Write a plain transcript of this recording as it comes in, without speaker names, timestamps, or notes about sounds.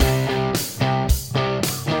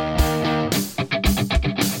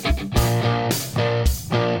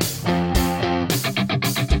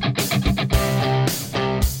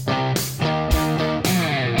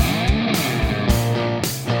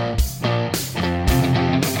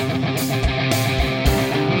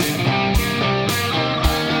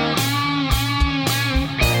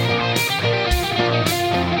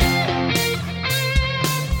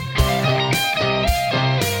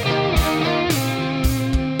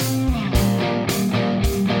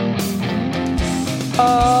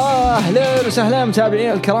أهلا وسهلا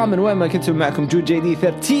متابعين الكرام من وين ما كنتم، معكم جود جي دي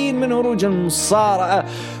 13 من هروج المصارعة،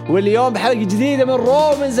 واليوم بحلقة جديدة من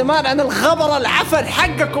رو. من زمان عن الخبر العفن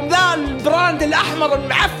حقكم ذا البراند الأحمر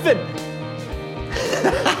المعفن.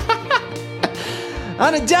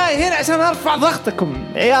 أنا جاي هنا عشان أرفع ضغطكم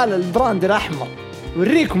عيال البراند الأحمر،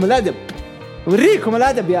 وريكم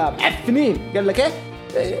الأدب يا معفنين. قال لك إيه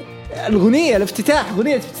الأغنية الافتتاح،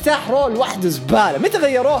 أغنية افتتاح رو لوحده زبالة. متى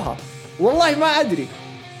غيروها؟ والله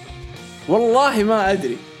ما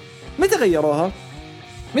أدري متى غيروها.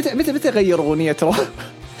 متى غيروا أغنية رو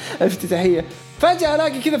الافتتاحية؟ فجأة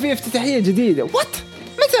ألاقي كذا في افتتاحية جديدة.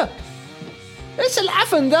 متى؟ إيش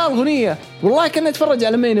العفن ذا الأغنية؟ والله كنا نتفرج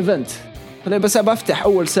على مين إيفنت. بس بفتح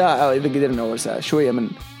أول ساعة إذا قدرنا، أول ساعة شوية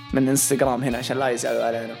من إنستغرام هنا عشان لا يسألوا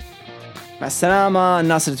علينا. مع السلامة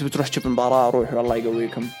الناس اللي تبي تروح تشوف المباراة، روحوا والله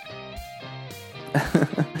يقويكم.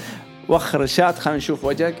 وخر الشات خلينا نشوف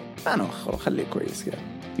وجهك. أنا وخره خليه كويس كذا.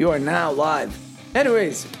 You are now live.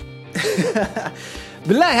 Anyways.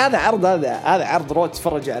 بالله هذا عرض رو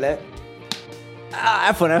تتفرج عليه.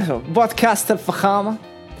 عفوا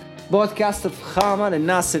بودكاست الفخامة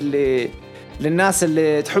للناس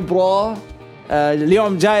اللي تحب رو.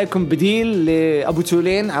 اليوم جايكم بديل لأبو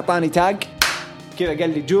تولين، عطاني تاج كذا قال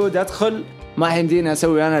لي جود أدخل، ما يمديني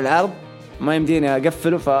أسوي أنا العرض، ما يمديني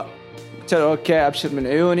أقفله، فقلت له أوكي أبشر من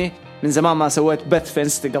عيوني. من زمان ما سويت بث في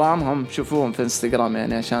انستغرام، هم شوفوهم في انستغرام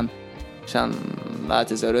يعني عشان لا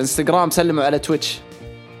تزعلوا. انستغرام سلموا على تويتش.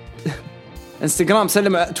 انستغرام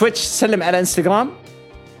تويتش سلم على انستغرام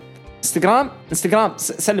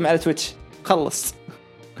سلم على تويتش. خلص.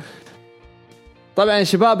 طبعا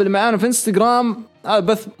الشباب اللي معانا في انستغرام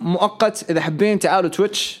بث مؤقت، اذا حابين تعالوا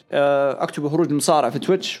تويتش، اكتبوا هروج المصارعة في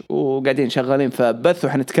تويتش، وقاعدين شغالين في بث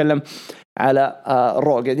وحنتكلم على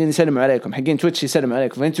الرو. قاعدين يسلموا عليكم، حقين تويتش يسلموا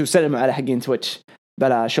عليكم، فانتوا سلموا على حقين تويتش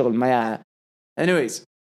بلا شغل مياعة. anyways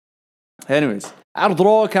عرض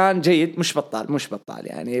رو كان جيد، مش بطال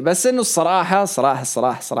يعني، بس انه الصراحة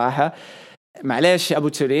معليش ابو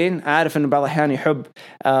تولين، عارف انه بعض الاحيان يحب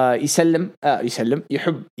يسلم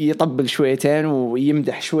يحب يطبل شويتين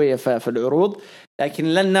ويمدح شوية في العروض، لكن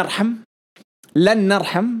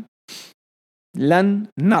لن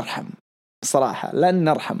نرحم صراحة، لن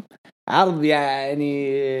نرحم. عرض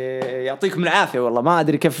يعني يعطيكم العافية، والله ما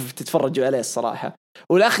أدري كيف تتفرجوا عليه الصراحة.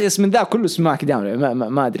 والأخيس من ذا كله سماك داون،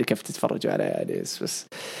 ما أدري كيف تتفرجوا عليه يعني.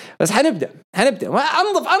 بس حنبدأ.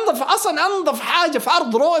 أنظف حاجة في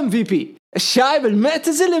عرض رو MVP. الشايب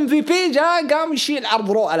المعتزل MVP جاء قام يشيل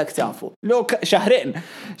عرض رو على كتافه، لو شهرين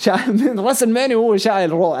من راس الماني وهو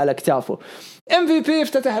شايل رو على كتافه. MVP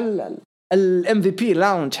افتتح ال MVP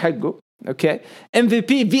لاونج حقه. اوكي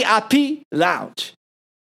MVP VIP لاونج،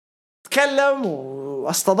 تكلم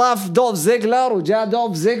واستضاف دوف زيغلر، وجاء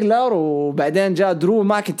دوف زيغلر، وبعدين جاء درو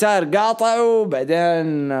ماكنتاير قاطع،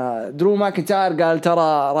 وبعدين درو ماكنتاير قال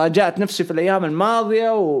ترى راجعت نفسي في الأيام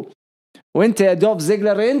الماضية، وانت يا دوف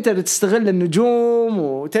زيغلر انت اللي تستغل النجوم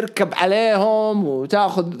وتركب عليهم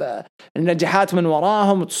وتاخذ النجاحات من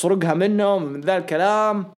وراهم وتسرقها منهم من ذا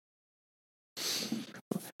الكلام.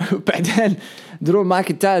 وبعدين درو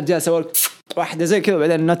ماكنتاير جاء سوى واحدة زي كذا،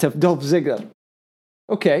 بعدين نتف دوف زيغلر.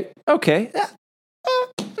 اوكي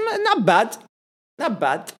not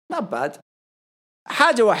bad.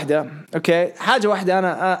 حاجة واحدة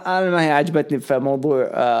أنا ما هي عجبتني في موضوع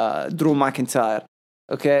درو ماكنتاير.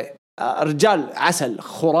 أوكي رجال عسل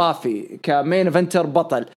خرافي كمين إيفنتر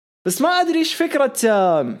بطل، بس ما أدري إيش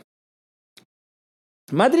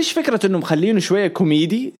فكرة إنه مخلينه شوية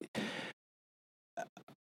كوميدي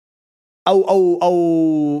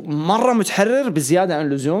أو مرة متحرر بزيادة عن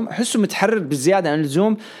اللزوم. أحسه متحرر بزيادة عن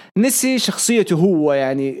اللزوم، نسي شخصيته هو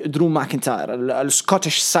يعني درو ماكنتاير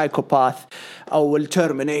السكوتش سايكوباث أو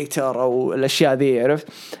التيرمينيتر أو الأشياء ذي، عرفت؟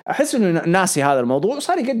 أحس إنه ناسي هذا الموضوع،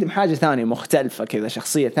 صار يقدم حاجة ثانية مختلفة كذا،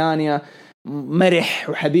 شخصية ثانية، مرح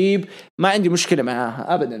وحبيب، ما عندي مشكلة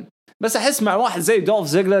معاها أبدا. بس أحس مع واحد زي دوف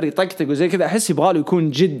زيغلر يطقطق وزي كذا، أحس يبغاله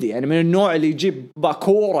يكون جدي، يعني من النوع اللي يجيب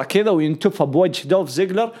باكورة كذا وينتفها بوجه دوف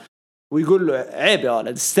زيغلر ويقول له عيب يا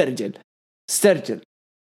ولد، استرجل.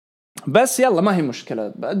 بس يلا ما هي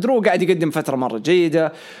مشكلة. درو قاعد يقدم فترة مرة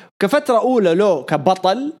جيدة، كفترة أولى له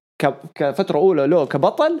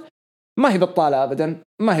كبطل ما هي بطالة أبدا،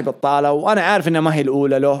 ما هي بطالة. وأنا عارف إنها ما هي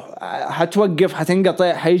الأولى له، هتوقف،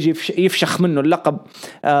 هتنقطع، هيجي يفشخ منه اللقب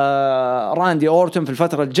راندي أورتون في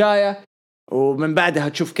الفترة الجاية، ومن بعدها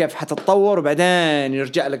تشوف كيف حتتطور، وبعدين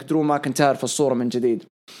يرجع لك درو ماكنتاير في الصورة من جديد.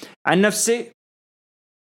 عن نفسي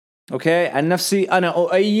أنا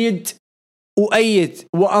أؤيد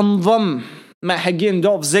وأنضم مع حقين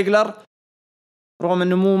دوف زيغلر، رغم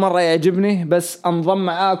أنه مو مرة يعجبني، بس أنضم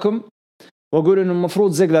معاكم وأقول أنه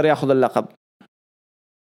المفروض زيغلر يأخذ اللقب.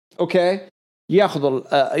 اوكي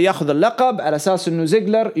ياخذ اللقب على اساس انه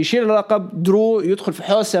زيجلر يشيل اللقب، درو يدخل في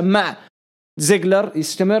حوسه مع زيجلر،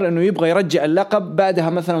 يستمر انه يبغى يرجع اللقب، بعدها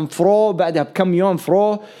مثلا فرو بعدها بكم يوم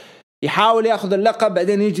فرو يحاول ياخذ اللقب،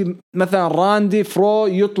 بعدين يجي مثلا راندي فرو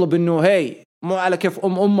يطلب انه هي مو على كيف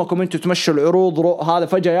امكم انتم تمشوا العروض، هذا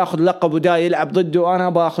فجأة ياخذ لقب ودا يلعب ضده، انا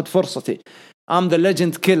باخذ فرصتي I'm the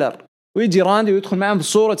legend killer، ويجي راندي ويدخل معهم في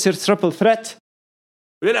الصورة تصير تريبل ثريت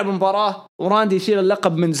ويلعب مباراة، وراندي يشيل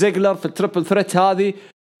اللقب من زيجلر في التريبل ثريت هذه،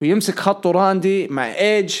 ويمسك خطه راندي مع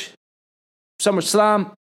ايج سمر سلام،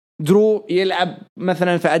 درو يلعب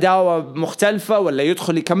مثلا في عداوة مختلفة ولا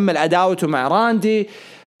يدخل يكمل عداوته مع راندي،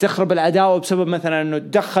 تخرب العداوة بسبب مثلا انه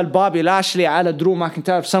تدخل بابي لاشلي على درو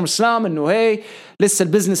ماكنتاير في سمر سلام، انه هي لسه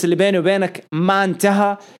البزنس اللي بيني وبينك ما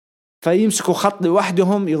انتهى، فيمسكوا خط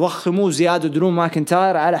لوحدهم يضخموه زيادة درو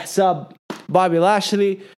ماكنتاير على حساب بابي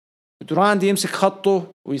لاشلي، راندي يمسك خطه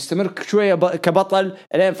ويستمر شوية كبطل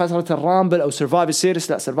لين فترة الرامبل او سيرفايفر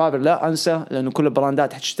سيريس، لا سيرفايفر لا انسى لانه كل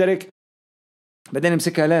البراندات حتشترك، بعدين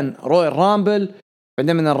يمسكها لين رويال رامبل،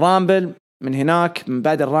 بعدين من الرامبل من هناك من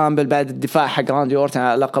بعد الرامبل بعد الدفاع حق راندي اورتن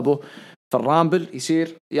على لقبه في الرامبل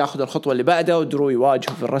يصير ياخذ الخطوة اللي بعدها، ودرو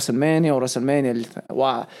يواجهه في الرسلمانيا، ورسلمانيا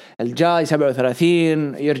الجاي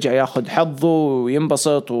 37 يرجع ياخذ حظه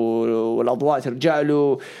وينبسط والأضواء ترجع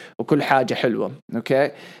له وكل حاجة حلوة.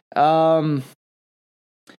 اوكي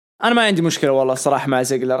انا ما عندي مشكلة والله الصراحة مع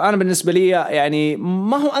زيجلر، انا بالنسبة لي يعني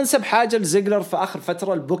ما هو انسب حاجة لزيجلر في اخر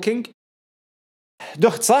فترة البوكينج،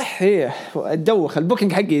 دخت صح هي الدوخ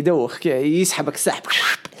البوكينج حقي يدوخ يسحبك سحب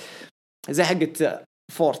زي حقة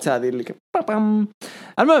فورت هذه اللي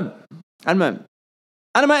المهم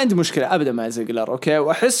انا ما عندي مشكلة ابدا مع زيجلر اوكي،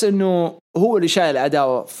 واحس انه هو اللي شايل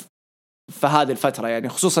العداوة في هذه الفترة، يعني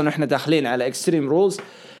خصوصا انه احنا داخلين على اكستريم رولز،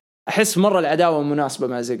 احس مرة العداوة مناسبة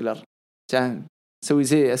مع زيجلر،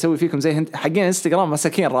 اسوي فيكم زي حقين انستغرام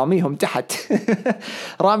مساكين راميهم تحت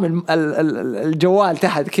رامي الجوال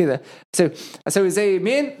تحت كذا، اسوي زي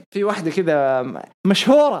مين في واحدة كذا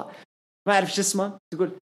مشهورة ما اعرف شو اسمها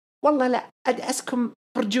تقول والله لا ادعسكم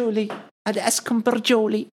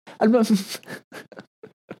برجولي المهم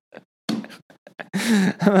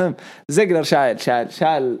زيجلر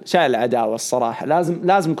شايل العداوة الصراحة،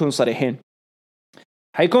 لازم نكون صريحين،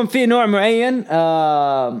 حيكون في نوع معين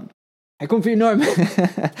حيكون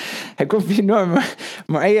في نوع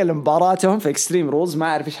معين لمباراتهم في اكستريم رولز، ما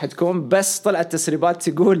اعرف ايش حتكون، بس طلعت تسريبات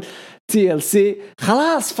تقول TLC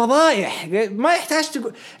خلاص فضايح ما يحتاج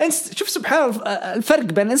تقول شوف سبحان الفرق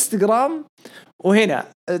بين انستغرام وهنا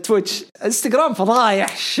تويتش، انستغرام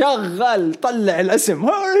فضايح شغل طلع الاسم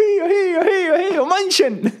هي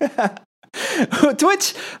ومنشن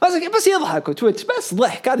تويتش بس يضحكوا تويتش بس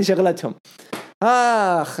ضحك، هذه شغلتهم،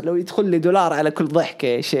 لو يدخل لي دولار على كل ضحكة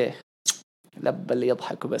يا شيخ لب اللي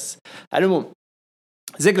يضحكوا بس. على العموم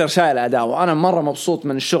زيجلر شايل عداوة، أنا مرة مبسوط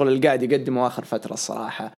من الشغل اللي قاعد يقدمه آخر فترة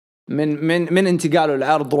الصراحة، من انتقاله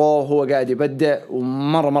العرض رو هو قاعد يبدأ،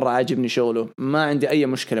 ومرة عاجبني شغله، ما عندي أي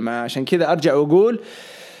مشكلة معه، عشان كذا أرجع وأقول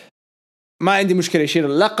ما عندي مشكلة يشيل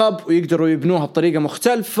اللقب ويقدروا يبنوها بطريقة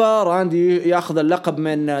مختلفة، راندي ياخذ اللقب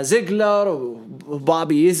من زيجلر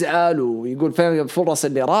وبابي يزعل ويقول فين الفرص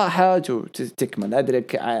اللي راحت وتكمل،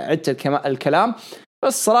 أدرك عدت الكلام،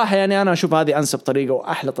 بس صراحة يعني أنا أشوف هذه أنسب طريقة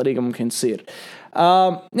وأحلى طريقة ممكن تصير.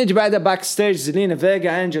 نيجي بعدها باك ستيج زيلينا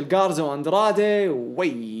فيجا أنجل غارزا واندرادي،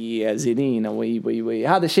 وي زيلينا وي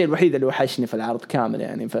هذا الشيء الوحيد اللي وحشني في العرض كامل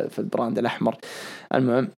يعني في البراند الأحمر.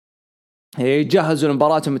 المهم يجهزوا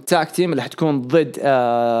لمباراتهم التاك تيم اللي حتكون ضد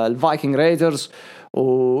الفايكنج رايدرز،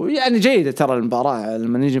 ويعني جيدة ترى المباراة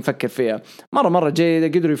لما نيجي نفكر فيها مرة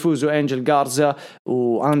جيدة، قدروا يفوزوا أنجل غارزا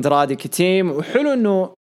واندرادي كتيم،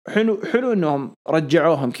 وحلو حلو انهم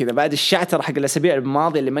رجعوهم كذا بعد الشعتر حق الاسابيع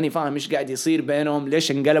الماضيه اللي ماني فاهم ايش قاعد يصير بينهم،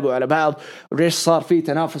 ليش انقلبوا على بعض وليش صار في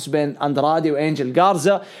تنافس بين اندرادي وانجل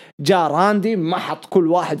غارزا. جاء راندي ما حط كل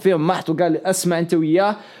واحد فيهم محط وقال لي اسمع انت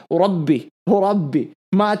وياه وربي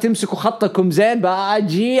ما تمسكوا خطكم زين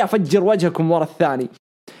باجي افجر وجهكم ورا الثاني،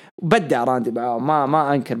 بدع راندي معاهم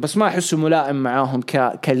ما انكر، بس ما احسه ملائم معاهم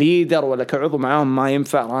كليدر ولا كعضو معاهم، ما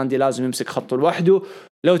ينفع، راندي لازم يمسك خطه لوحده،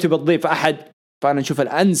 لو تبي تضيف احد فأنا نشوف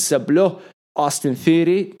الأنسب له أوستن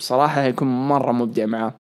ثيري بصراحة هيكون مرة مبدع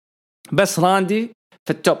معاه، بس راندي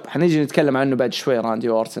في التوب حنيجي نتكلم عنه بعد شوي. راندي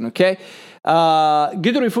أورتن أوكي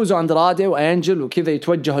قدروا يفوزوا أندرادي وأنجل وكذا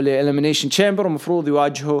يتوجهوا لإليمينيشن تشامبر، ومفروض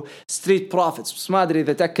يواجهوا ستريت بروفيتس، بس ما أدري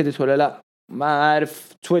إذا تأكدت ولا لا، ما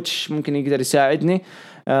أعرف تويتش ممكن يقدر يساعدني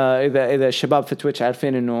إذا الشباب في تويتش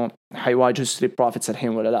عارفين إنه حيواجهوا ستريت بروفيتس الحين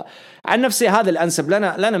ولا لا. عن نفسي هذا الأنسب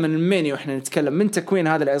لنا من الميني، وإحنا نتكلم من تكوين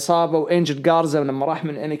هذه العصابة، وإنجل غارزا لما راح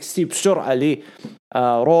من NXT بسرعة لي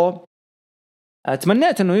رو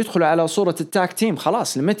تمنيت انه يدخلوا على صورة التاك تيم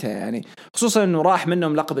خلاص لمتى يعني، خصوصا انه راح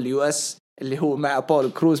منهم لقب اليو اس اللي هو مع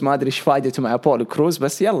بول كروز، ما ادري ايش فائدته مع بول كروز،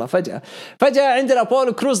 بس يلا فجأة عندنا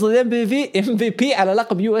بول كروز ضد ام في بي على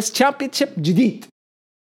لقب يو اس تشامبيونشيب جديد.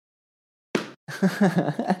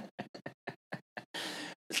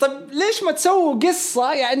 طيب ليش ما تسووا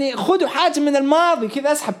قصة يعني، خذوا حاجة من الماضي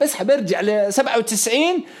كذا، اسحب ارجع ل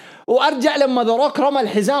 97 وارجع لما ذا روك رمى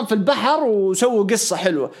الحزام في البحر وسووا قصة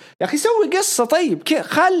حلوة يا اخي، سوي قصة طيب كذا،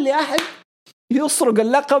 خلي احد يسرق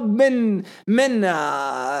اللقب من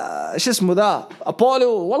شو اسمه ذا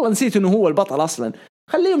ابولو، والله نسيت انه هو البطل اصلا،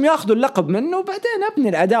 خليهم ياخذوا اللقب منه وبعدين ابني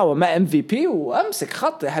العداوة مع ام في بي وامسك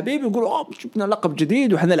خط يا حبيبي، يقولوا جبنا لقب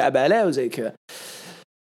جديد وحنلعب عليه وزي كذا.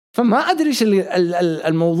 فما ادري ايش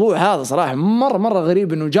الموضوع هذا صراحة، مرة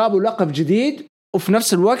غريب انه جابوا لقب جديد وفي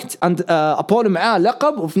نفس الوقت أبولو معاه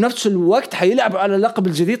لقب وفي نفس الوقت حيلعبوا على اللقب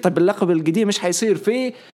الجديد. طيب اللقب القديم إيش حيصير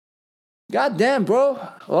فيه؟ God damn bro،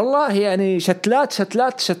 والله يعني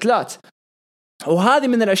شتلات. وهذه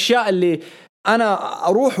من الأشياء اللي أنا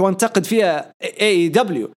أروح وانتقد فيها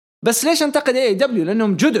AEW. بس ليش انتقد AEW؟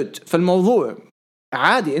 لأنهم جدد في الموضوع،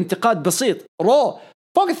 عادي، انتقاد بسيط. رو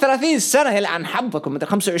فوق 30 سنة يلعن حبكم، مثل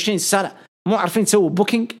 25 سنة مو عارفين تسووا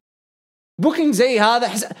بوكينج زي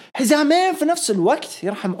هذا، حزامين في نفس الوقت،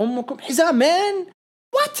 يرحم أمكم، حزامين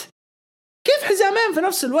وات؟ كيف حزامين في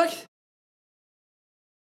نفس الوقت؟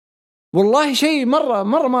 والله شيء مرة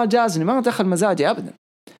ما جازني، ما دخل مزاجي أبدا.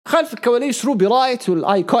 خلف الكواليس روبي رايت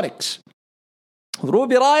والآيكونيكس.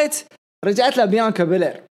 روبي رايت رجعت لها بيانكا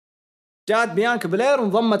بيلير، جات بيانكا بيلير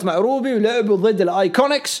وانضمت مع روبي ولعبوا ضد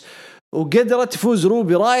الآيكونيكس، وقدرت تفوز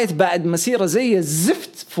روبي رايت بعد مسيرة زي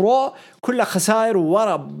الزفت فرو، كلها خسائر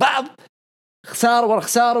ورا بعض، خسارة ورا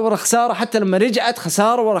خسارة، حتى لما رجعت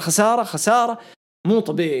خسارة ورا خسارة.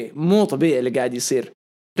 مو طبيعي اللي قاعد يصير.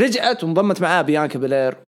 رجعت وانضمت معاه بيانكا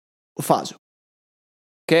بيلير وفازوا.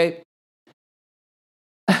 اوكي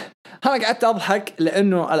انا قعدت اضحك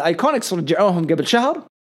لانه الايكونكس رجعوهم قبل شهر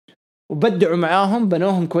وبدعوا معاهم،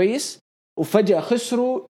 بنوهم كويس، وفجأة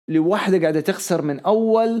خسروا لوحدة قاعدة تخسر من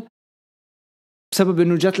اول بسبب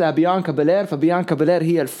انه جات لها بيانكا بيلير، فبيانكا بيلير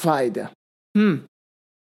هي الفائدة.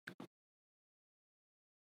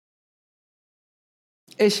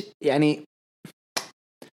 ايش يعني؟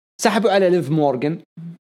 سحبوا على ليف مورغان،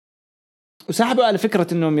 وسحبوا على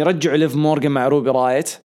فكرة انهم يرجعوا ليف مورغان مع روبي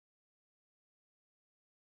رايت،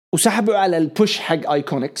 وسحبوا على البوش حق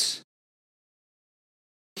ايكونكس،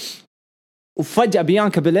 وفجأة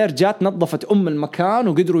بيانكا بيلير جات نظفت المكان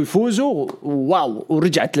وقدروا يفوزوا، واو،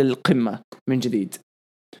 ورجعت للقمة من جديد.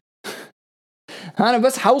 انا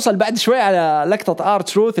بس حوصل بعد شوي على لقطة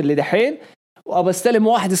R-Truth اللي دحين، وابستلم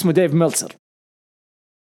واحد اسمه ديف ميلتسر.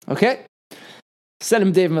 اوكي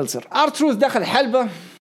سلم ديف ميلتسر. R-Truth دخل حلبة،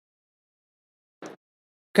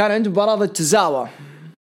 كان عنده مباراة ضد تزاوا.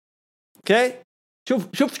 اوكي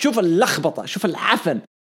شوف اللخبطة، شوف العفن.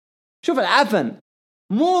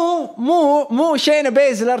 مو شينا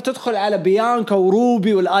بيزلر تدخل على بيانكا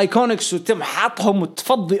وروبي والايكونكس وتمحطهم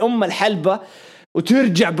وتفضي الحلبة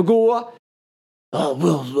وترجع بقوة.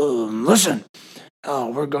 Listen,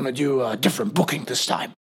 we're gonna do a different booking this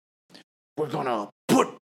time. We're gonna put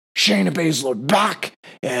Shayna Baszler back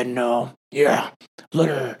and let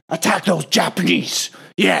her attack those Japanese.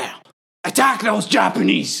 Attack those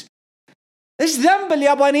Japanese. ايش ذنب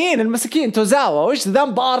اليابانيين المسكين توزاوا؟ وايش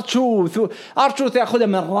ذنب ارتروث ياخذها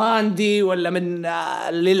من راندي ولا من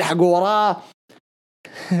اللي لحقوا وراه؟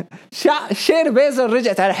 شير بيزر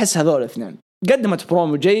رجعت على حس هذول الاثنين، قدمت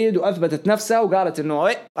برومو جيد واثبتت نفسها وقالت انه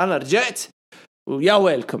انا رجعت ويا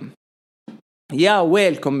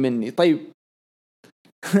ويلكم مني. طيب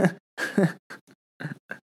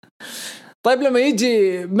طيب لما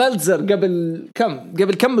يجي ميلتزر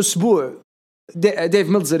قبل كم اسبوع، ديف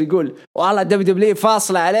ميلتزر يقول والله دبليو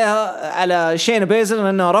فاصلة عليها على شينا بيزل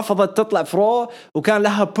لأنها رفضت تطلع فرو، وكان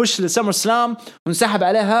لها بوش لسمر سلام ونسحب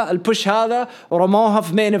عليها البوش هذا ورموها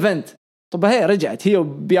في مين ايفنت. طب هي رجعت هي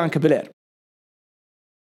وبيانكا بيلير،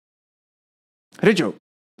 رجعوا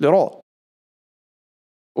لرو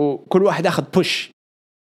وكل واحد أخذ بوش،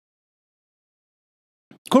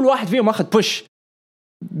 كل واحد فيهم أخذ بوش.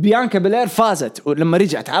 بيانكا بيلير فازت ولما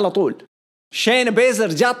رجعت على طول شينا بيزر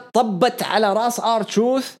جات طبت على راس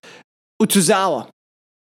R-Truth وتزاوا.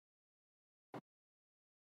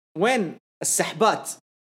 وين السحبات؟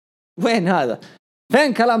 وين هذا؟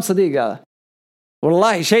 فين كلام صديق هذا؟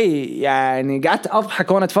 والله شيء يعني قعدت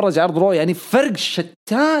أضحك وأنا أتفرج عرض رو، يعني فرق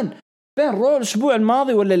شتان بين رو الأسبوع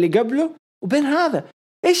الماضي ولا اللي قبله وبين هذا.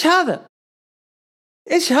 إيش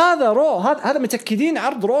هذا رو؟ هذا متأكدين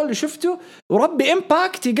عرض رو اللي شفته؟ وربي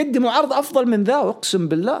إمباكت يقدموا عرض أفضل من ذا، أقسم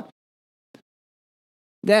بالله.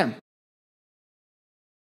 دام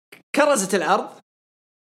كرزت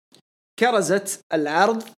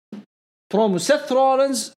العرض برومو سيث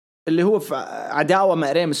رولينز اللي هو في عداوة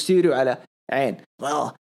مع ري ميستيريو على عين.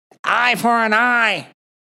 well, eye for an eye.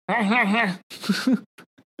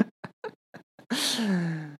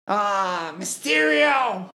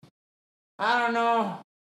 Mysterio, I don't know,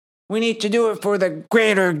 we need to do it for the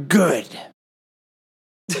greater good.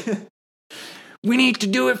 We need to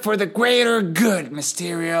do it for the greater good,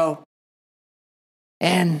 Mysterio.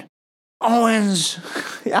 And Owens.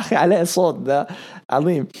 يا أخي عليه صوت ذا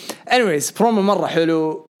عظيم. anyways برومو مرة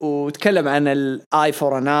حلو وتكلم عن الآي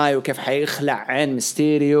فور ان آي وكيف حيخلع عين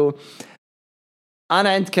ميستيريو. أنا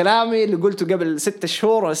عند كلامي اللي قلته قبل 6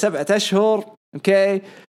 شهور ولا 7 أشهر. أوكي.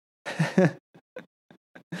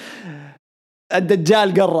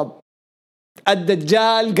 الدجال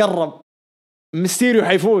قرب. ميستيريو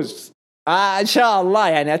حيفوز إن شاء الله.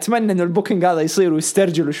 يعني أتمنى إنه البوكينج هذا يصير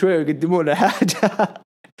ويسترجلوا شوي ويقدموا له حاجة.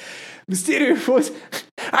 ميستيريو يفوز.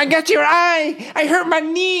 I got your eye, I hurt my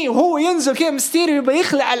knee. وهو ينزل كده ميستيريو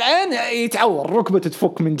بيخلع العين يتعور ركبته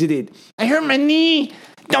تفك من جديد. I hurt my knee,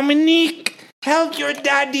 Dominique, help your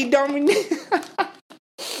daddy, Dominique.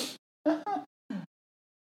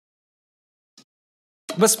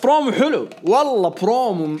 بس برومو حلو والله.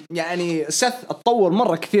 برومو يعني سث اتطور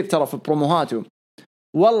مرة كثير ترى في بروموهاته.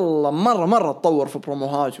 والله مرة تطور في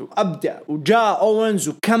بروموهاته. أبدع. وجاء أوينز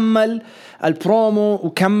وكمل البرومو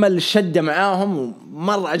وكمل الشدة معاهم.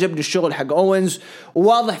 ومرة عجبني الشغل حق أوينز.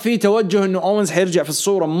 وواضح فيه توجه إنه أوينز حيرجع في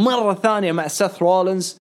الصورة مرة ثانية مع سيث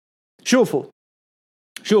رولينز. شوفوا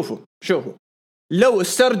لو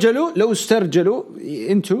استرجلوا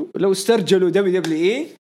WWE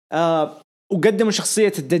وقدموا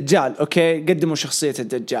شخصية الدجال. أوكي قدموا شخصية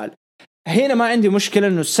الدجال. هنا ما عندي مشكلة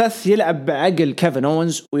إنه سيث يلعب بعقل كيفن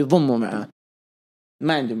أوينز ويضمه معه.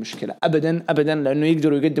 ما عندي مشكلة أبدا لأنه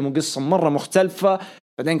يقدروا يقدموا قصة مرة مختلفة.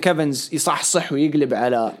 بعدين كيفنز يصحصح ويقلب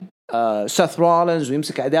على سيث رولينز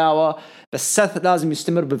ويمسك عداوة. بس سيث لازم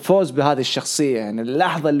يستمر بالفوز بهذه الشخصية. يعني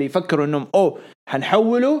اللحظة اللي يفكروا إنهم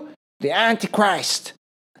هنحوله The Antichrist,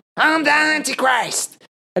 I'm the Antichrist.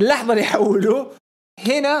 اللحظة اللي يحولوه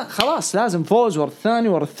هنا خلاص لازم فوز ورا الثاني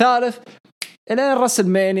ورا الثالث إلى راسل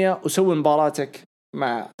مانيا. وسوي مباراتك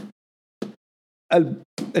مع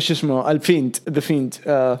الفيند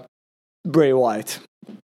براي وايت.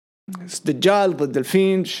 دجال ضد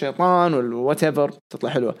الفيند الشيطان والواتيفر تطلع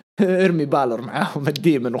حلوة. ارمي بالر معاهم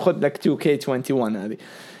الديمن وخذ لك 2K21 هذه.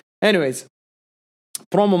 anyways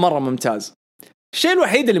برومو مرة ممتاز. الشيء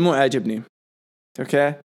الوحيد اللي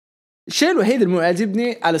مو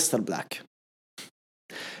عاجبني أليستر بلاك.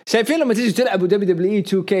 شايفين لما تيجي تلعبوا WWE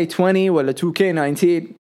 2K20 ولا 2K19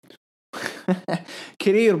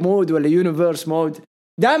 كارير مود ولا يونيفرس مود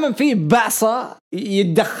دائما في بعصة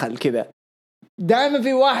يتدخل كذا. دائما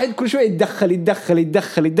في واحد كل شوي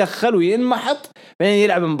يتدخل وينمحط بعدين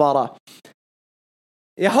يلعب مباراة.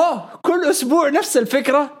 ياهو كل أسبوع نفس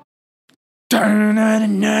الفكرة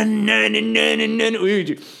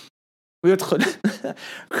ويجي ويدخل.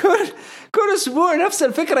 كل أسبوع نفس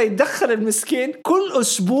الفكرة يتدخل المسكين.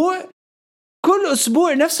 كل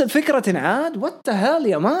أسبوع نفس الفكرة تنعاد. what the hell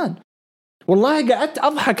يا مان. والله قعدت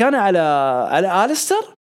أضحك أنا على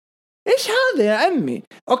أليستر. إيش هذا يا عمي.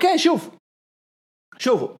 أوكي شوفوا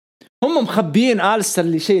هم مخبيين أليستر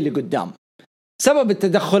لشيء اللي قدام. سبب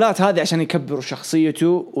التدخلات هذه عشان يكبروا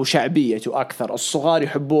شخصيته وشعبيته أكثر. الصغار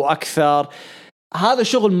يحبوه أكثر. هذا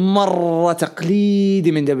شغل مرة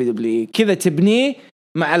تقليدي من WWE. كذا تبنيه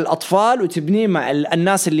مع الأطفال وتبنيه مع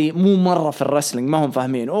الناس اللي مو مرة في الرسلينج ما هم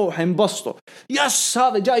فاهمين. حينبسطوا. يس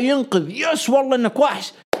هذا جاي ينقذ. يس والله إنك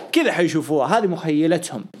وحش. كذا حيشوفوها. هذه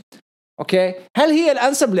مخيلتهم. أوكي هل هي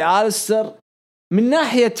الأنسب لأليستر من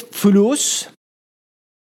ناحية فلوس؟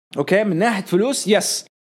 أوكي من ناحية فلوس يس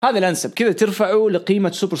هذا الأنسب. كذا ترفعه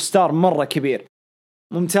لقيمة سوبر ستار مرة كبير.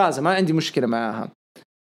 ممتازة ما عندي مشكلة معها.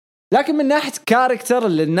 لكن من ناحية كاركتر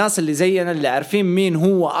للناس اللي زينا اللي عارفين مين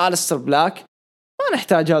هو أليستر بلاك ما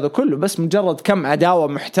نحتاج هذا كله. بس مجرد كم عداوة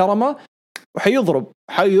محترمة وحيضرب.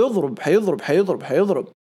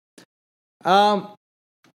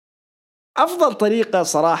 أفضل طريقة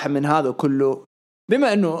صراحة من هذا كله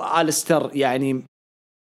بما أنه أليستر يعني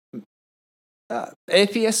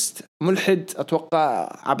ايثيست ملحد أتوقع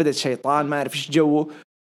عبدة شيطان ما أعرف إيش جوه.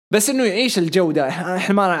 بس إنه يعيش الجو ده.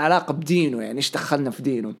 إحنا ما لنا علاقة بدينه يعني إيش دخلنا في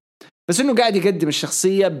دينه. بس إنه قاعد يقدم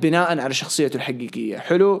الشخصية بناء على شخصيته الحقيقية.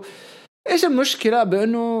 حلو. إيش المشكلة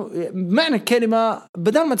بأنه معنى الكلمة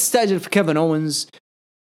بدل ما تستعجل في كيفن أوينز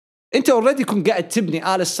أنت أوريدي كنت قاعد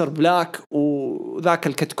تبني أليستر بلاك وذاك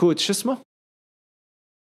الكتكوت شو اسمه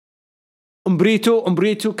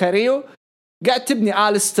أمبريتو كاريو قاعد تبني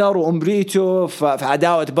آليستر وأمبريتو في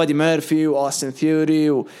عداوة بادي ميرفي وأوستن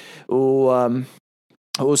ثيوري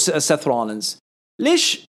وسيث رولينز.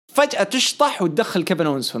 ليش فجأة تشطح وتدخل كيفن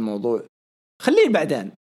أونز في الموضوع؟ خليه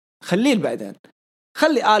بعدين.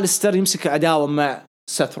 خلي آليستر يمسك عداوة مع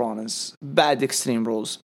سيث رولينز بعد إكستريم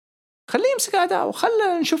رولز. خليه يمسك عداوة،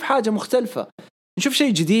 خلينا نشوف حاجة مختلفة، نشوف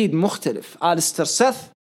شيء جديد مختلف. آليستر سيث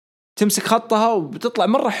تمسك خطها وبتطلع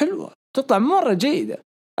مرة حلوة، تطلع مرة جيدة.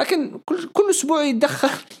 لكن كل أسبوع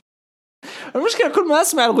يتدخل. المشكلة كل ما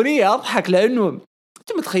أسمع الأغنية أضحك، لأنه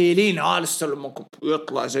أنتم متخيلين آليستر لما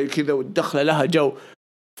يطلع زي كذا وتدخل لها جو،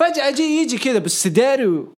 فجأة يجي كذا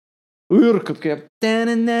بالسداري ويركض كذا.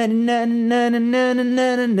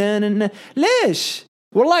 ليش؟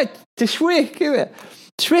 والله تشويه كذا،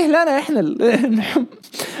 تشويه لنا إحنا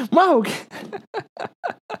ما هو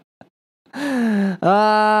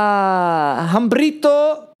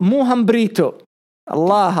همبريتو مو همبريتو.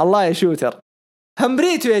 الله يا شوتر،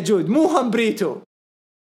 همبريتو يا جود مو همبريتو.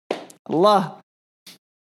 الله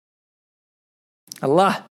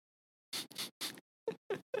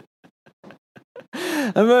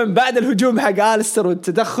المهم بعد الهجوم حق آليستر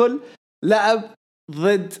والتدخل لعب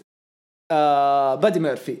ضد بادي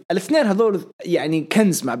ميرفي. الاثنين هذول يعني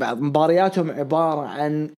كنز مع بعض، مبارياتهم عبارة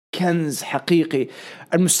عن كنز حقيقي.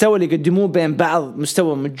 المستوى اللي يقدموه بين بعض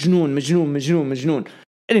مستوى مجنون مجنون مجنون مجنون.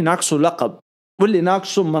 اللي ناقصه لقب واللي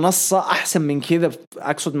ناقصه منصة أحسن من كذا،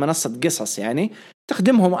 أقصد منصة قصص يعني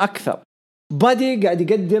تخدمهم أكثر. بادي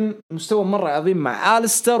قاعد يقدم مستوى مرة عظيم مع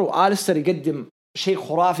آليستر، وآليستر يقدم شيء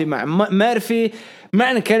خرافي مع ميرفي.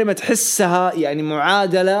 معنى كلمة تحسها يعني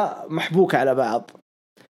معادلة محبوكة على بعض.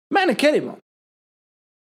 معنى كلمة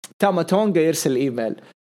تاما تونغا يرسل إيميل.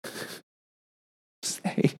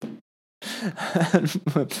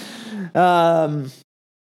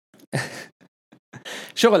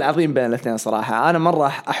 شغل عظيم بين الاثنين صراحة. أنا مرة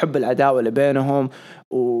أحب العداوة اللي بينهم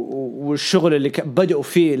والشغل اللي بدأوا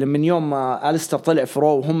فيه من يوم ما آليستر طلع في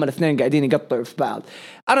رو وهم الاثنين قاعدين يقطعوا في بعض.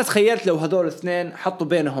 أنا تخيلت لو هذول الاثنين حطوا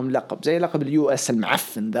بينهم لقب زي لقب اليو اس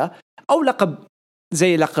المعفن ذا، أو لقب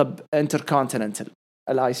زي لقب انتركونتيننتال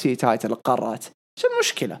الاي سي تايتل القارات. شو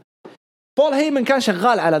المشكلة؟ بول هيمن كان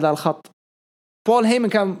شغال على ذا الخط، بول هيمن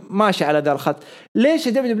كان ماشي على ذا الخط. ليش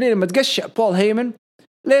دبليو دبليو لما تقشع بول هيمن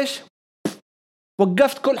ليش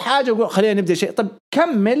وقفت كل حاجة وقول خلينا نبدأ شيء؟ طب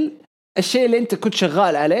كمل الشيء اللي انت كنت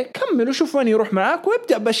شغال عليه، كمل وشوف وين يروح معاك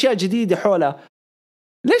وابدأ بأشياء جديدة حولها.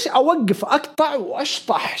 ليش أوقف أقطع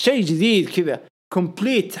وأشطح شيء جديد كذا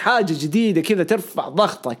كومبليت، حاجة جديدة كذا ترفع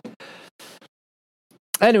ضغطك.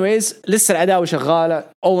 anyways لسه العداوة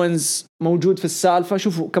شغالة، أوينز موجود في السالفة.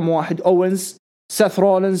 شوفوا كم واحد: أوينز، سيث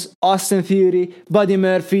رولينز، أوستن ثيوري، بادي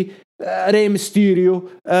ميرفي، ري ميستيريو،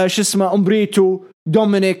 شو اسمه أمبريتو،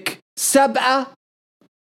 دومينيك.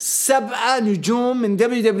 7 نجوم من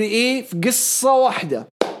WWE في قصة واحدة.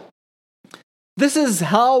 This is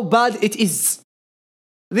how bad it is.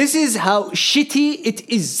 This is how shitty it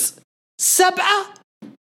is. 7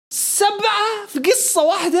 في قصة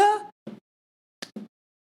واحدة.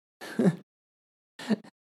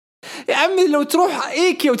 يا عمي لو تروح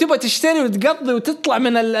إيكي وتبغى تشتري وتقضي وتطلع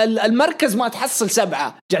من المركز ما تحصل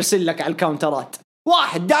 7 جالسين لك على الكاونترات.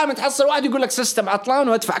 واحد دائما تحصل واحد يقول لك سيستم عطلان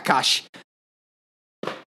وادفع كاش.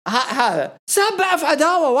 هذا 7 في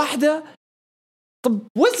عداوة واحدة. طب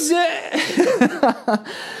وزع.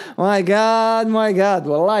 ماي جاد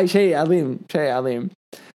والله شيء عظيم.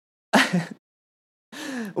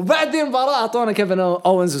 وبعدين مباراة أعطونا كيفن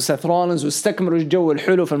أوينز وسيث رولينز واستكملوا الجو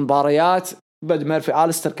الحلو في المباريات. باد ميرفي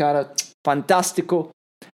آليستر كانت فانتاستيكو،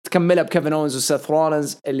 تكملها بكيفن أوينز وسيث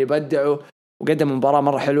رولينز اللي بدعوا وقدم مباراة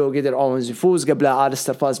مرة حلوة. وقدر أوينز يفوز، قبلها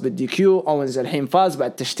آليستر فاز بالدي كيو، أوينز الحين فاز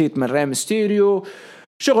بعد تشتيت من ري ميستيريو.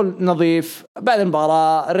 شغل نظيف. بعد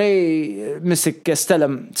المباراة ري مسك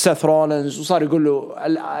استلم سيث رولينز وصار يقول له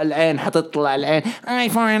العين حتطلع، العين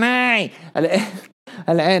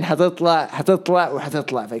العين حتطلع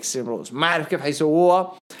في اكستريم رولز. ما أعرف كيف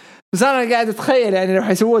حيسووها، بس أنا قاعد أتخيل يعني لو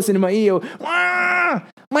حيسووها سينمائية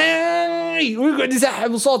ويقعد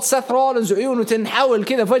يسحب صوت سيث رولينز وعيونه تنحول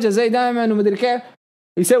كذا فجأة زي دائما ومدري كيف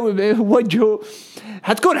يسوي بوجهه،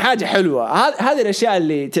 حتكون حاجة حلوة. هذه الأشياء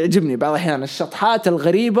اللي تعجبني بعض الأحيان، الشطحات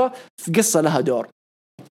الغريبة في قصة لها دور.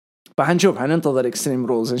 فحنشوف، حننتظر اكستريم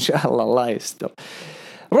رولز إن شاء الله. الله يستر.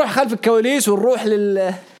 نروح خلف الكواليس ونروح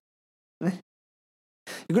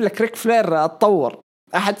يقول لك ريك فلير اتطور.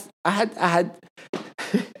 أحد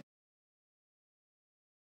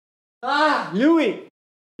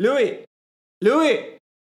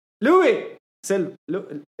لوي سلم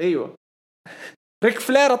أيوة، ريك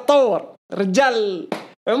فلير اتطور. رجال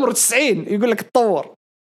عمره 90 يقول لك اتطور.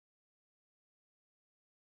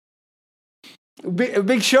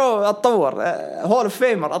 بيج شو اتطور، هول اوف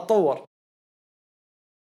فيمر اتطور.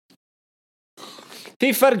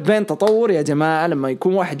 في فرق بين تطور يا جماعة لما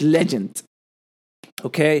يكون واحد ليجند،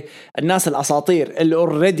 اوكي، الناس الاساطير اللي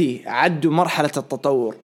اوريدي عدوا مرحلة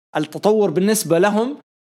التطور بالنسبة لهم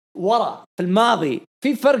ورا في الماضي.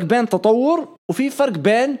 في فرق بين تطور وفي فرق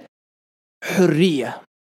بين حرية.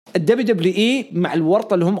 الدبليو دبليو اي مع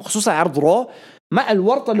الورطة اللي هم خصوصا عرض رو، مع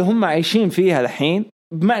الورطة اللي هم عايشين فيها الحين،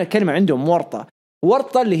 بمعنى الكلمة عندهم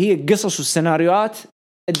ورطة اللي هي قصص والسيناريوهات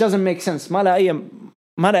it doesn't make sense، ما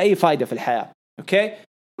لها أي فايدة في الحياة. أوكي،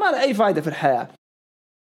 ما لها أي فايدة في الحياة.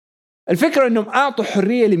 الفكرة إنهم أعطوا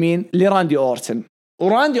حرية لمين؟ لراندي أورتن،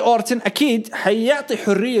 وراندي أورتن أكيد حيعطي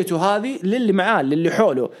حريته هذه للي معاه للي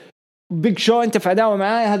حوله. بيج شو أنت في عداوة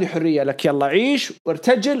معاي، هذه حرية لك، يلا عيش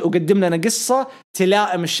وارتجل وقدم لنا قصة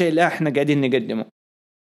تلائم الشيء اللي احنا قاعدين نقدمه.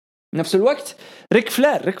 نفس الوقت ريك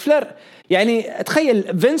فلير يعني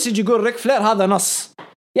تخيل فينس يجي يقول ريك فلير هذا نص.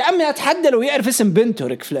 يا عمي أتحدى لو يعرف اسم بنته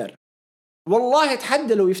ريك فلير، والله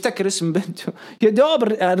أتحدى لو يفتكر اسم بنته. يا دوب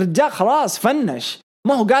الرجال خلاص فنش،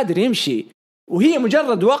 ما هو قادر يمشي، وهي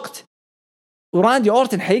مجرد وقت وراندي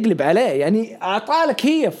أورتن حيقلب عليه. يعني أعطالك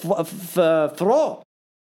هي في رو،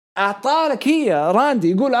 أعطالك هي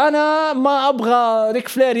راندي يقول أنا ما أبغى ريك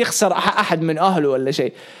فلير يخسر أحد من أهله ولا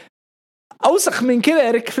شيء. أوسخ من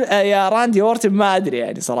كذا يا راندي أورتن ما أدري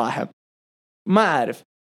يعني صراحة ما أعرف.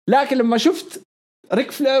 لكن لما شفت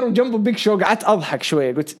ريك فلير وجنبه بيج شو قعدت أضحك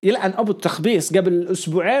شوية، قلت يلعن أبو التخبيص. قبل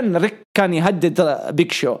أسبوعين ريك كان يهدد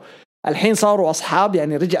بيج شو، الحين صاروا أصحاب،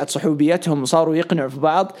 يعني رجعت صحوبيتهم وصاروا يقنعوا في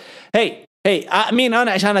بعض. هي مين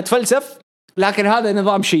أنا عشان أتفلسف؟ لكن هذا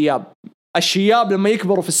نظام شياب. الشياب لما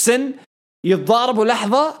يكبروا في السن يتضاربوا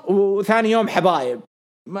لحظة وثاني يوم حبايب،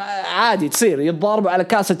 عادي تصير يتضاربوا على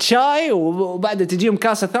كاسة شاي وبعد تجيهم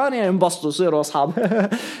كاسة ثانية ينبسطوا يصيروا أصحاب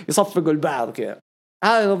يصفقوا البعض كذا.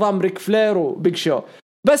 هذا نظام ريك فلير وبيج شو.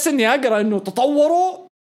 بس إني أقرأ إنه تطوروا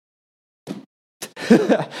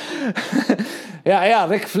يا عيال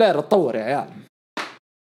ريك فلير اتطور يا عيال،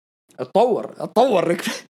 اتطور ريك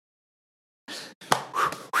فلير.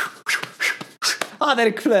 هذا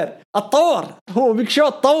ريك فلير اتطور، هو بيج شو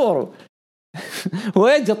اتطوروا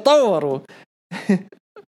ويج اتطوروا.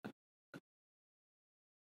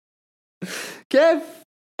 كيف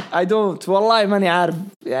I don't والله ماني عارف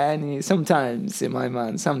يعني. sometimes my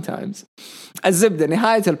man sometimes. الزبدة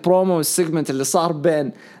نهاية البرومو والسيجمنت اللي صار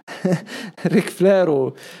بين ريك فلير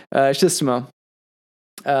و شو اسمه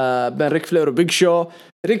بين ريك فلير وبيج شو.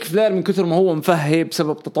 ريك فلير من كثر ما هو مفهي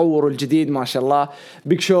بسبب تطوره الجديد ما شاء الله،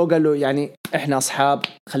 بيج شو قال له يعني احنا اصحاب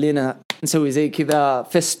خلينا نسوي زي كذا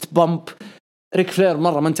فيست بامب. ريك فلير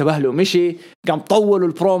مرة ما انتبه له، مشي قام طولوا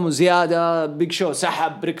البرومو زيادة. بيج شو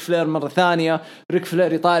سحب ريك فلير مرة ثانية، ريك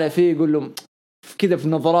فلير يطالع فيه يقول له كذا في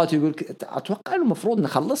نظراته يقول اتوقع انه المفروض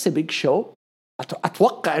نخلص بيج شو،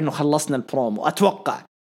 اتوقع انه خلصنا البرومو اتوقع.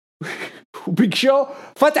 وبيج شو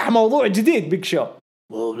فتح موضوع جديد. بيج شو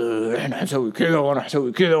احنا حنسوي كذا وانا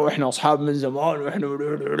حسوي كذا واحنا اصحاب من زمان واحنا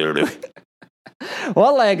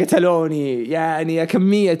والله يا قتلوني يعني يا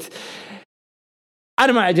كمية.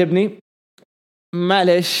 انا ما عجبني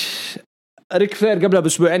معلش. ريك فلير قبلها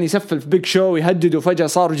بأسبوعين يسفل في بيج شو ويهدد، وفجأة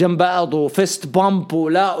صاروا جنب بعض وفيست بامب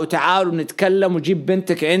ولا وتعالوا نتكلم وجيب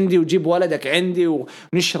بنتك عندي وجيب ولدك عندي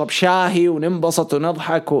ونشرب شاهي وننبسط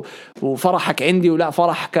ونضحك وفرحك عندي ولا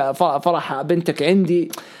فرح بنتك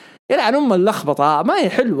عندي. يلعن أم اللخبطة، ما هي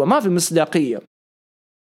حلوة، ما في مصداقية.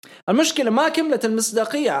 المشكلة ما كملت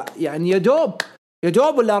المصداقية يعني يا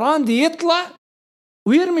دوب ولا راندي يطلع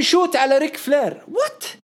ويرمي شوت على ريك فلير. وات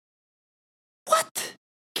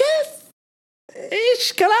كيف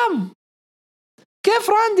ايش كلام؟ كيف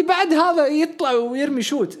راندي بعد هذا يطلع ويرمي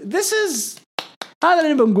شوت؟ هذا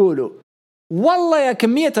اللي بنقوله. والله يا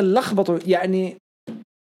كمية اللخبطة يعني.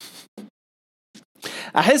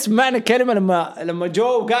 احس بمعنى الكلمة لما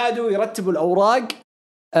جو قاعدوا يرتبوا الاوراق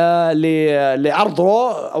لعرض رو،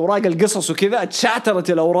 اوراق القصص وكذا، اتشعترت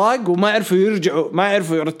الاوراق وما عرفوا يرجعوا، ما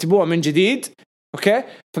عرفوا يرتبوها من جديد. اوكي،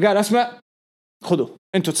 فقال اسمع خذوا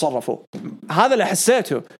انتوا تصرفوا. هذا اللي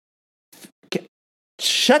حسيته،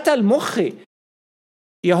 شتل مخي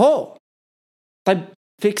يهو. طيب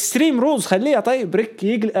في اكستريم رولز خليها، طيب ريك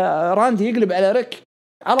راندي يقلب على ريك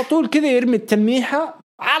على طول كذا، يرمي التلميحة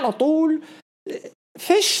على طول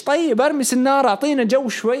فيش. طيب ارمي سنارة، اعطينا جو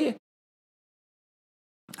شوية.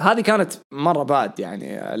 هذه كانت مرة بعد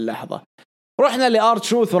يعني اللحظة. رحنا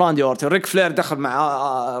لآرتروث وراندي أورتن. ريك فلير دخل مع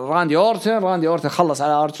راندي أورتن خلص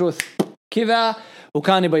على آرتروث كذا،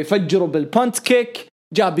 وكان يبغى يفجره بالبونت كيك.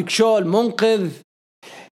 جاء بيج شو المنقذ،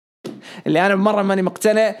 اللي أنا مرة ماني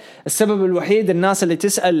مقتنع. السبب الوحيد، الناس اللي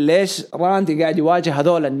تسأل ليش راندي قاعد يواجه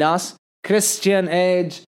هذول الناس، كريستيان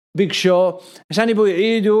ايج، بيج شو عشان يبوا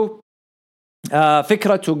يعيدوا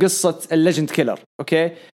فكرة وقصة الليجند كيلر.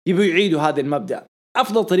 أوكي، يبوا يعيدوا هذا المبدأ.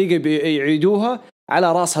 أفضل طريقة يعيدوها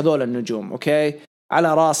على رأس هذول النجوم. أوكي،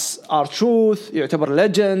 على رأس آرتروث يعتبر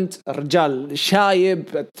ليجند، الرجال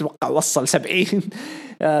شايب أتوقع وصل 70.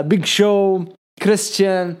 بيج شو،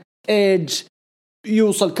 كريستيان، إيج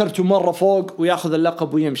يوصل كرته مرة فوق وياخذ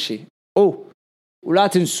اللقب ويمشي. ولا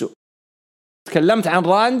تنسوا تكلمت عن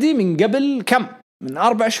راندي من قبل كم؟ من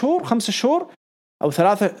 4 شهور 5 شهور أو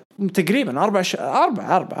 3 تقريبا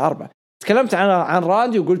 4 تكلمت عن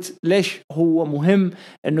راندي وقلت ليش هو مهم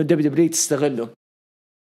إنه دبليو تستغله.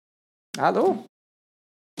 هذا هو.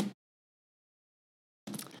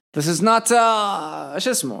 This is not إيش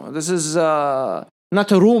اسمه. This is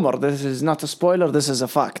not a rumor. This is not a spoiler. This is a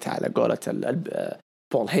fact على قولة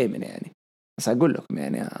بول هيمن يعني. بس أقول لكم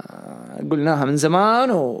يعني قلناها من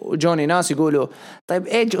زمان وجوني ناس يقولوا طيب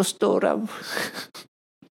إيج أسطورة.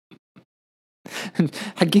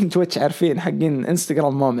 حقين تويتش عارفين، حقين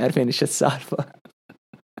إنستغرام ما عارفين إيش السالفة.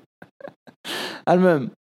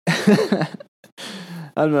 المهم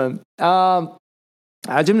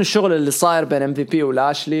عجبني الشغل اللي صاير بين MVP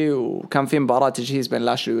ولاشلي، وكان في مباراة تجهيز بين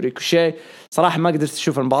لاشلي وريكوشي. صراحة ما قدرت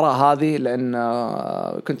أشوف المباراة هذه لأن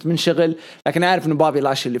كنت منشغل، لكن أعرف إنه بابي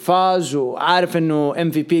لاشلي اللي فاز، وأعرف إنه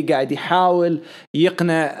MVP قاعد يحاول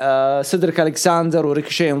يقنع سيدريك ألكساندر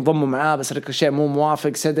وريكوشي ينضموا معاه، بس ريكوشي مو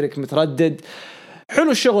موافق، سيدريك متردد.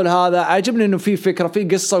 حلو الشغل هذا، عجبني إنه في فكرة، في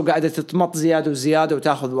قصة، وقاعدة تتمط زيادة وزيادة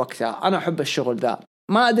وتأخذ وقتها. أنا أحب الشغل ذا.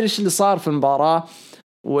 ما أدري إيش اللي صار في المباراة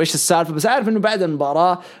وإيش السالفة، بس أعرف إنه بعد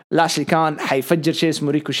المباراة لاشلي كان حيفجر شيء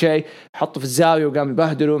اسمه ريكوشي، حطه في الزاوية وقام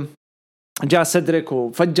يبهدله. جاء سيدريك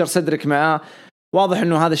وفجر سيدريك معاه. واضح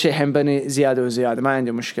إنه هذا شيء حينبني زيادة وزيادة. ما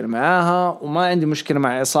عندي مشكلة معاها، وما عندي مشكلة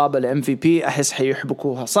مع إصابة ل MVP. أحس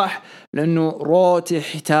حيحبكوها صح، لأنه روت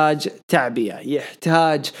يحتاج تعبية،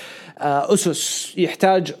 يحتاج أسس،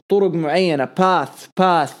 يحتاج طرق معينة،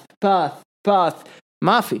 باث.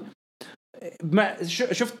 ما في.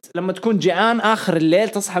 شفت لما تكون جعان آخر الليل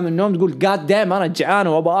تصحى من النوم تقول قاد دايم أنا جعان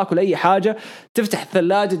وأبغى أكل أي حاجة، تفتح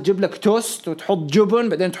الثلاجة تجيب لك توست وتحط جبن،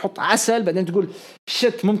 بعدين تحط عسل، بعدين تقول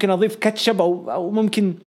شت ممكن أضيف كاتشب أو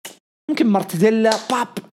ممكن مرتديلا باب،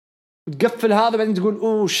 تقفل هذا، بعدين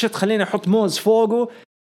تقول شت خليني أحط موز فوقه.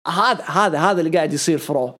 هذا اللي قاعد يصير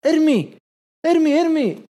فرو.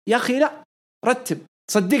 ارمي يا أخي، لا رتب.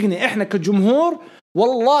 صدقني إحنا كجمهور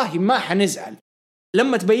والله ما حنزعل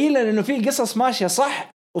لما تبين لنا إنه في قصص ماشية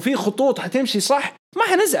صح وفي خطوط حتمشي صح. ما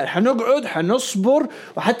حنزعل، حنقعد حنصبر،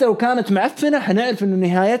 وحتى لو كانت معفنة حنعرف إنه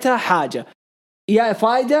نهايتها حاجة، يا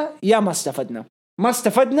فايدة يا ما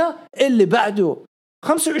استفدنا اللي بعده.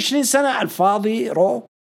 25 سنة على الفاضي،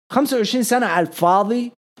 25 سنة على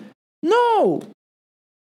الفاضي.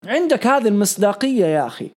 عندك هذه المصداقية يا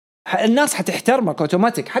أخي، الناس حتحترمك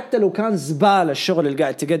أوتوماتيك. حتى لو كان زبالة الشغل اللي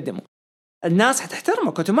قاعد تقدمه، الناس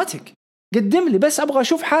حتحترمك أوتوماتيك. قدم لي بس أبغى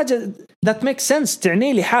أشوف حاجة that makes sense،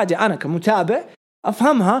 تعني لي حاجة أنا كمتابع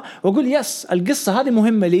أفهمها وأقول يس القصة هذه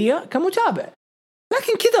مهمة لي كمتابع.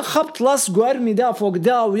 لكن كذا خبط لصق وارمي دا فوق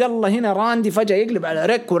دا، ويلا هنا راندي فجأة يقلب على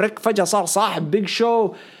ريك، وريك فجأة صار صاحب بيج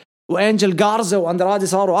شو، وأنجل غارزا وأندرادي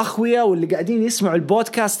صاروا أخويا، واللي قاعدين يسمعوا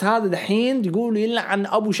البودكاست هذا دحين يقولوا يلعن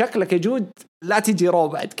أبو شكلك يا جود لا تجي رو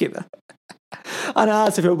بعد كذا. أنا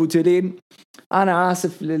آسف يا أبو تولين، أنا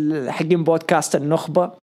آسف للحقين بودكاست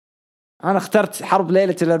النخبة. أنا اخترت حرب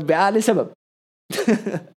ليلة الأربعاء لسبب.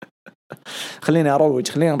 خلينا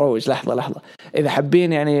نروج لحظة. إذا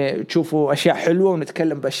حابين يعني تشوفوا أشياء حلوة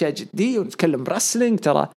ونتكلم بأشياء جدية ونتكلم برسلينج،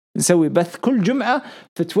 ترى نسوي بث كل جمعة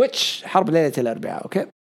في تويتش حرب ليلة الأربعاء. أوكي،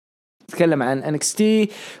 نتكلم عن NXT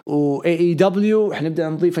و AEW، حنبدأ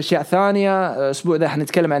نضيف أشياء ثانية. أسبوع ذا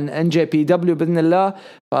حنتكلم عن NJPW بإذن الله،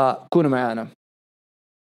 فكونوا معنا.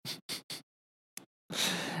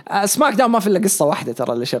 سماك داون ما في إلا قصة واحدة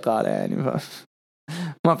ترى اللي شغالة يعني،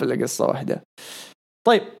 ما في إلا قصة واحدة.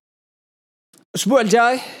 طيب الأسبوع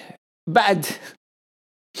الجاي بعد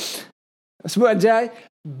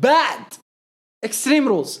Extreme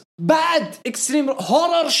Rules، بعد Extreme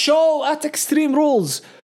Horror Show at Extreme Rules،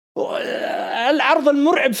 العرض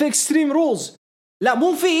المرعب في Extreme Rules. لا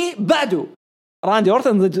مو في بعده راندي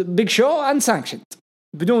أورتن ضد بيج شو unsanctioned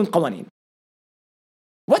بدون قوانين.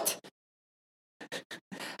 What؟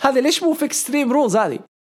 هذا ليش مو في Extreme Rules هذه؟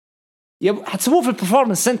 حتسووه في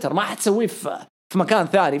البرفورمانس سنتر، ما حتسويه في مكان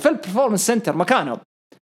ثاني. في البرفورمانس سنتر مكانه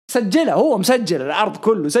سجله، هو مسجل العرض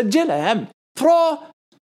كله، سجله يا عم. برو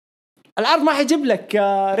العرض ما حيجيب لك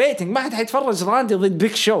ريتنج، ما حد حيتفرج راندي ضد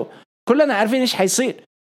بيج شو، كلنا عارفين ايش حيصير.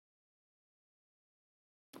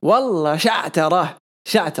 والله شعترة.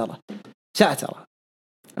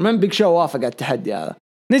 المهم بيج شو وافق على التحدي هذا.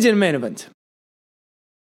 نجي المين ايفنت.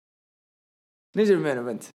 نجي المين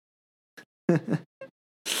ايفنت.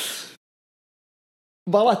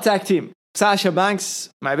 مباراة تاك تيم ساشا بانكس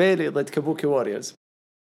مع بيلي ضد كابوكي واريورز.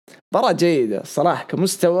 مباراة جيدة صراحة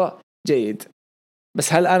كمستوى جيد،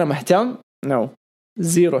 بس هل أنا مهتم؟ نو.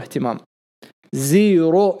 زيرو اهتمام،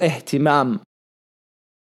 زيرو اهتمام.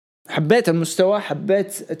 حبيت المستوى،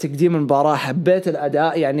 حبيت تقديم المباراة، حبيت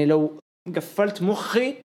الأداء. يعني لو قفلت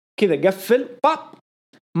مخي كذا قفل باب،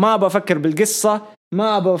 ما بفكر بالقصة،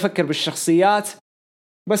 ما بفكر بالشخصيات،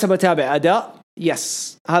 بس بتابع أداء.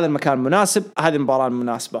 يس، هذا المكان مناسب، هذه المباراة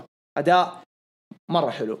المناسبة. أداء مرة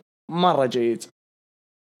حلو، مرة جيد.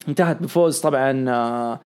 انتهت بفوز طبعا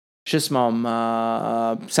شو اسمهم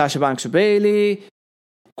ساشا بانكس وبيلي.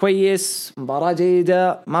 كويس، مباراة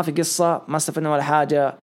جيدة، ما في قصة، ما استفدنا ولا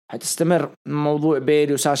حاجة. حتستمر موضوع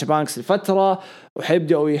بيلي وساشا بانكس لفترة،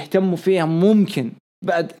 وحيبدأوا يهتموا فيها ممكن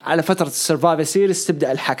بعد على فترة السرفايفر سيريس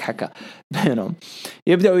تبدأ الحكحكة بينهم،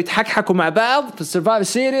 يبدأوا يتحكحكوا مع بعض في السرفايفر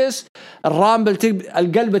سيريس. الرامبل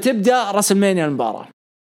القلبة تبدأ، راس المانيا المباراة.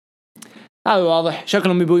 هذا واضح،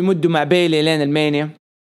 شكلهم يبوا يمدوا مع بيلي لين المانيا.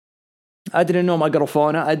 أدري إنهم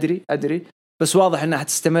أقرفونا، أدري، بس واضح إنها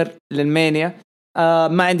هتستمر للمانيا.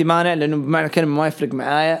 ما عندي مانع، لأنه بمعنى كلمة ما يفرق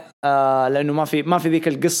معايا. لأنه ما في ذيك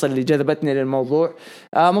القصة اللي جذبتني للموضوع.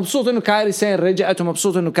 مبسوط إنه كايري سين رجعت،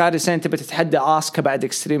 ومبسوط إنه كايري سين تبي تتحدى آسكا بعد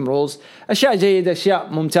إكستريم رولز. أشياء جيدة، أشياء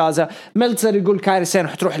ممتازة. ميلتزر يقول كايري سين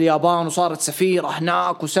حتروح اليابان وصارت سفيرة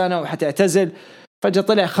هناك وسنة وحتعتزل. فجأة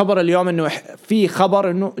طلع خبر اليوم إنه في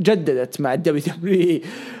خبر إنه جددت مع الدبليو.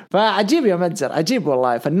 فعجيب يا ميلتزر، عجيب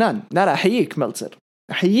والله، فنان. لا أحييك ميلتزر،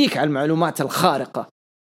 أحييك على المعلومات الخارقة.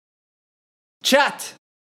 شات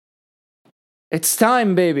It's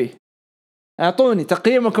time baby. أعطوني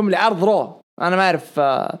تقييمكم لعرض رو. أنا ما أعرف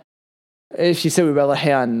إيش يسوي بعض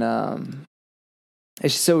الأحيان،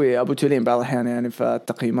 إيش يسوي أبو تولين بعض الأحيان يعني في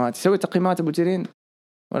التقييمات. يسوي تقييمات أبو تولين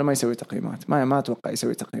ولا ما يسوي تقييمات؟ ما أتوقع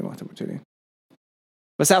يسوي تقييمات أبو تولين،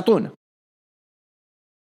 بس أعطونا.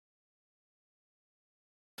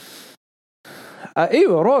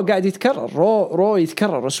 أيوة، رو قاعد يتكرر، رو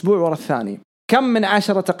يتكرر أسبوع ورا الثاني. كم من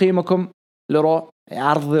 10 تقييمكم لرو،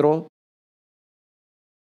 عرض رو؟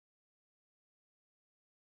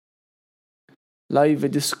 لايف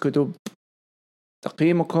ديسكو دوب،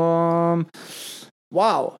 تقييمكم؟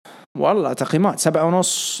 واو والله تقييمات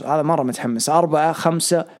 7.5. هذا مرة متحمس. 4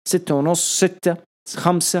 5 6.5 6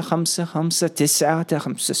 5 5 5 9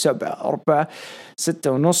 5 7 4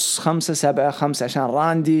 6.5 5 7 5 عشان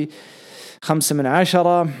راندي. 5 من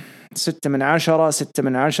 10 6 من 10 6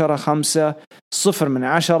 من 10 5 0 من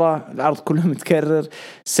 10. العرض كله متكرر.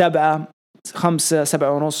 7 5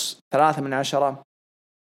 7.5 3 من 10.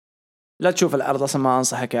 لا تشوف العرض أصلا، ما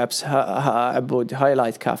أنصحك يا عبود،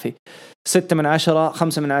 هايلايت كافي. 6 من 10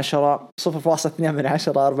 5 من 10 0.2 من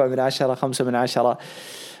 10 4 من 10 5 من 10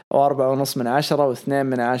 و4.5 من 10 و2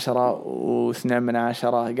 من 10 و2 من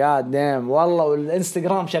 10. قاعد نام والله،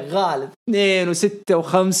 والإنستغرام شغال 2 و6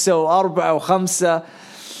 و5 و4 و5.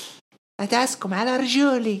 أتعسكم على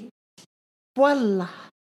رجولي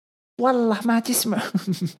والله ما تسمع.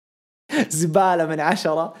 زبالة من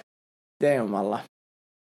 10. دايم والله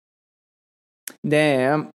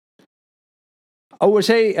دايم. أول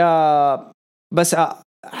شيء بس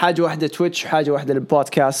حاجة واحدة تويتش، حاجة واحدة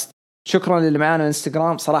للبودكاست. شكرا للي معانا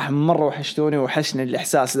انستغرام، صراحة مرة وحشتوني وحشني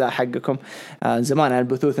الإحساس ذا حقكم. زمان على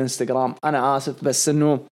البثوث انستغرام. أنا آسف بس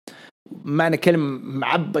إنه معنى كلمة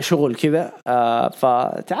معبى شغل كذا.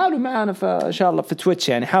 فتعالوا معانا إن شاء الله في تويتش،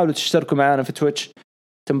 يعني حاولوا تشتركوا معانا في تويتش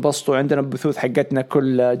تنبسطوا. عندنا بثوث حقتنا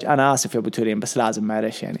أنا آسف يا أبو تورين بس لازم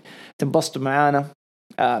معلش يعني تنبسطوا معانا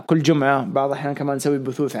كل جمعة. بعض الأحيان كمان نسوي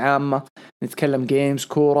بثوث عامة، نتكلم جيمز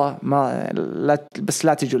كورة. بس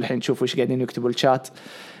لا تجوا الحين تشوفوا إيش قاعدين يكتبوا الشات.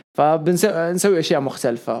 فبنسوي أشياء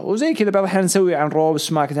مختلفة وزي كذا. بعض الأحيان نسوي عن رو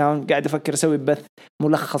وسماك داون. قاعد أفكر أسوي بث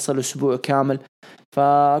ملخص الأسبوع كامل.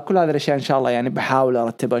 فكل هذه الأشياء إن شاء الله يعني بحاول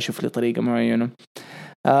أرتبها، أشوف لي طريقة معينة.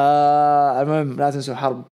 المهم لا تنسوا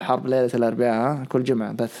حرب ليلة الأربعاء كل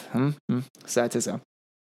جمعة بث الساعة 9.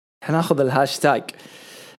 حناخذ الهاشتاج،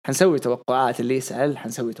 حنسوي توقعات. اللي يسأل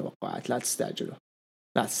حنسوي توقعات، لا تستعجلوا.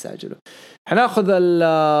 حناخذ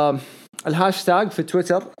الهاشتاج في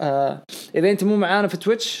تويتر. إذا أنت مو معانا في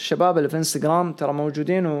تويتش، شباب اللي في انستغرام ترى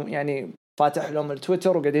موجودين، ويعني فاتح لهم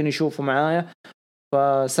التويتر وقاعدين يشوفوا معايا.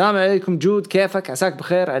 فالسلام عليكم جود، كيفك؟ عساك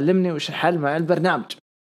بخير. علمني وش الحل مع البرنامج.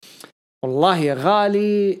 والله يا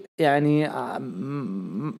غالي يعني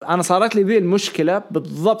أنا صارت لي ذي المشكلة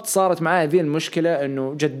بالضبط، صارت معايا ذي المشكلة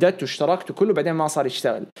إنه جددت واشتركت وكله بعدين ما صار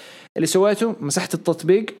يشتغل. اللي سويته مسحت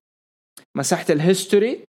التطبيق، مسحت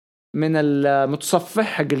الهيستوري من المتصفح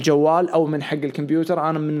حق الجوال أو من حق الكمبيوتر.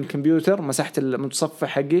 أنا من الكمبيوتر مسحت المتصفح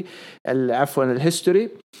حقي، عفوا الهيستوري،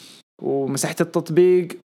 ومسحت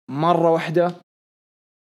التطبيق مرة واحدة،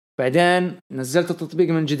 بعدين نزلت التطبيق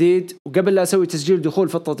من جديد، وقبل لا أسوي تسجيل دخول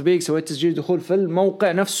في التطبيق سويت تسجيل دخول في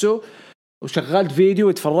الموقع نفسه، وشغلت فيديو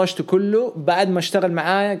وتفرجت كله. بعد ما اشتغل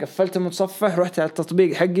معايا قفلت المتصفح، رحت على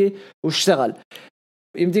التطبيق حقي واشتغل.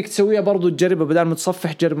 يمديك تسويها برضو، تجربه بدل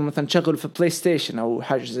متصفح جرب مثلا تشغل في بلاي ستيشن أو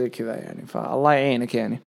حاجة زي كذا يعني، فالله يعينك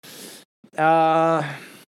يعني.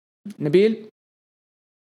 نبيل،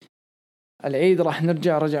 العيد راح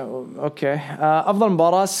رجع اوكي. افضل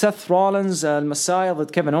مباراة سيث رولينز المساي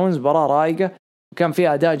ضد كيفن اونز، مباراة رايقة وكان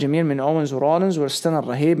فيها اداء جميل من اونز ورولينز، والاستنى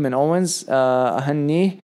الرهيب من اونز،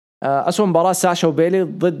 اهنيه. اسوأ مباراة ساشا وبيلي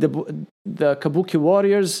ضد ذا كابوكي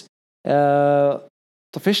واريورز.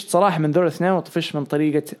 طفشت صراحة من ذول الاثنين، وطفشت من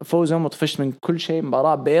طريقة فوزهم، وطفشت من كل شيء.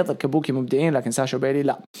 مباراة بيض، الكابوكي مبدعين لكن ساشا وبيلي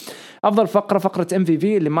لا. افضل فقره MVP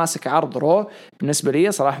اللي ماسك عرض رو بالنسبه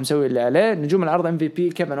لي صراحه، مسوي اللي عليه. نجوم العرض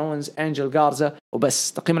MVP كيفن اونز، انجل غارزا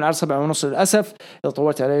وبس. تقييم العرض 7.5 للاسف. اذا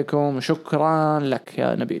طولت عليكم شكرا لك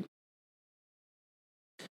يا نبيل.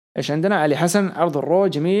 ايش عندنا؟ علي حسن، عرض الرو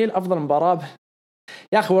جميل. افضل مباراه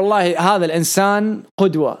يا اخي والله هذا الانسان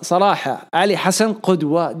قدوه صراحه، علي حسن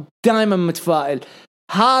قدوه، دائما متفائل.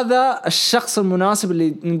 هذا الشخص المناسب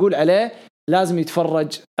اللي نقول عليه لازم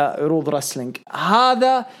يتفرج عروض رسلينج.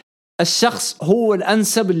 هذا الشخص هو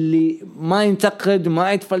الأنسب، اللي ما ينتقد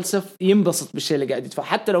وما يتفلسف، ينبسط بالشيء اللي قاعد يدفع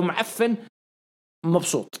حتى لو معفن.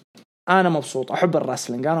 مبسوط، أنا مبسوط، أحب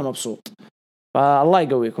الرسلينج، أنا مبسوط، فالله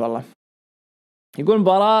يقويك والله. يقول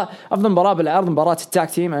مباراة، أفضل مباراة بالعرض مباراة التاك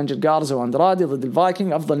تيم أنجل غارزا وأندرادي ضد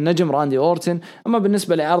الفايكنج. أفضل نجم راندي أورتن. أما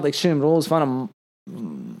بالنسبة لعرض إكستريم رولز فأنا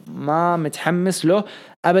ما متحمس له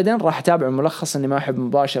أبدا، راح أتابع الملخص، أني ما أحب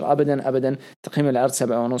مباشر أبدا. تقييم العرض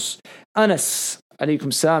 7.5. أنس، عليكم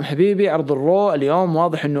السلام حبيبي. عرض الرو اليوم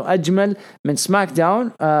واضح أنه أجمل من سماك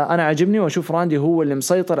داون. أنا عجبني وأشوف راندي هو اللي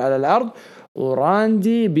مسيطر على العرض،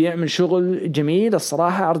 وراندي بيعمل شغل جميل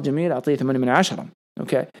الصراحة. عرض جميل، أعطيه 8/10.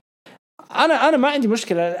 أوكي، أنا ما عندي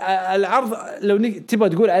مشكلة. العرض لو تبغى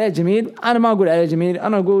تقول عليه جميل، أنا ما أقول عليه جميل،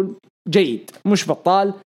 أنا أقول جيد مش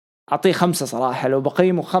بطال. أعطيه 5 صراحة. لو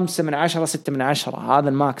بقيمه 5/10 6/10، هذا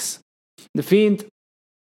الماكس. دفيند،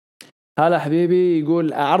 هلا حبيبي.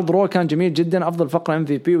 يقول عرض رو كان جميل جدا. أفضل فقرة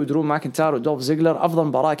MVP ودرو ماكنتاير ودولف زيجلر. أفضل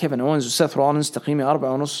مباراة كيفن أوينز وسيث رولينز، تقييمي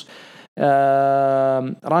 4.5.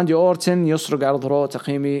 راندي أورتن يسرق عرض رو،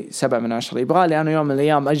 تقييمي 7/10. يبغالي أنا يوم من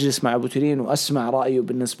الأيام أجلس مع أبو ترين وأسمع رأيه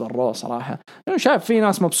بالنسبة للرو صراحة، لأنه شايف في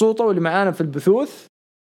ناس مبسوطة، واللي معانا في البثوث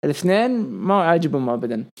الاثنين ما عاجبهم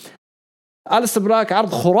أبدا. أليستر بلاك عرض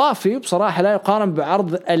خرافي بصراحة، لا يقارن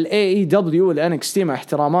بعرض ال AEW وال NXT مع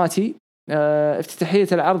احتراماتي. افتتاحية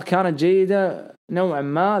العرض كانت جيدة نوعا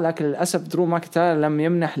ما، لكن للأسف درو ماكنتاير لم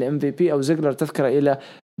يمنح ل MVP أو زيجلر تذكرة إلى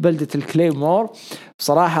بلدة الكليمور.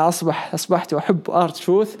 بصراحة أصبحت أحب آرت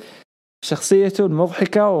تروث، شخصيته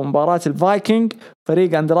المضحكة، ومباراة الفايكنج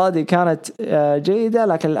فريق أندرادي كانت جيدة،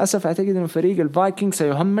 لكن للأسف أعتقد أن فريق الفايكنج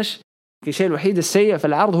سيهمش. الشيء الوحيد السيء في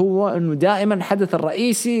العرض هو أنه دائما الحدث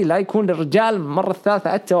الرئيسي لا يكون للرجال مرة الثالثة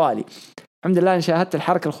على التوالي. الحمد لله أن شاهدت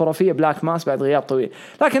الحركة الخرافية بلاك ماس بعد غياب طويل.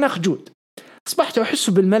 لكن أخ جود، أصبحت أحس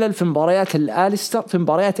بالملل في مباريات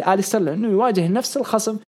آليستر لأنه يواجه نفس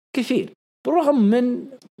الخصم كثير، بالرغم من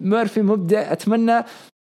ميرفي مبدع. أتمنى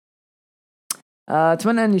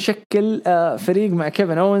أن يشكل فريق مع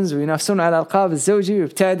كيفن أوينز وينافسون على الألقاب الزوجي،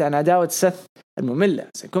 ويبتعد عن عداوة سيث المملة.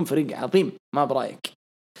 سيكون فريق عظيم، ما برأيك؟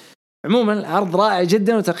 عموما العرض رائع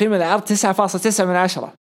جدا، وتقييم العرض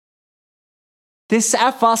 9.9/10.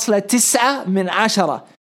 9.9/10.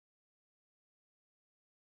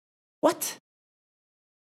 What?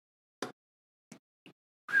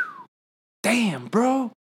 Damn bro.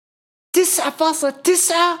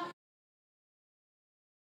 9.9.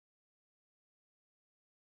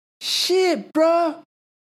 Shit bro.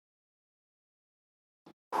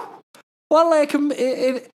 والله يا كم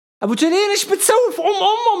أبو تلين إيش بتسوي في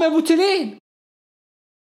أمهم يا أبو تلين؟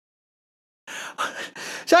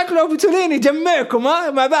 شكله أبو تلين يجمعكم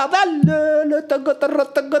مع بعض.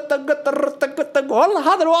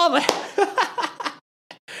 والله هذا الواضح.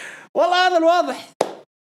 والله هذا الواضح.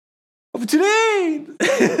 أبو تلين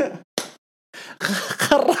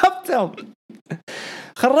خربتهم،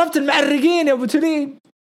 خربت المعرقين يا أبو تلين.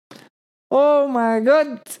 أوه ماي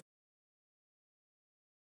جود.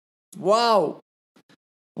 واو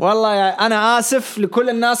والله أنا آسف لكل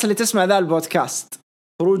الناس اللي تسمع ذا البودكاست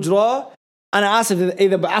هروج رو. أنا آسف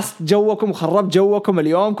إذا بعثت جوكم وخربت جوكم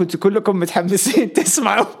اليوم. كنت كلكم متحمسين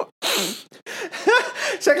تسمعوا.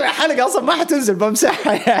 شكل الحلقة أصلا ما حتنزل،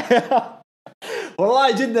 بمسحها يعني.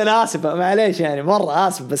 والله جدا آسف، معليش يعني، مرة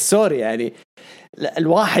آسف، بس سوري يعني.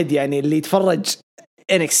 الواحد يعني اللي يتفرج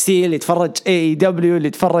NXT اللي يتفرج AEW اللي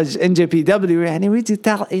يتفرج NJPW يعني ويجي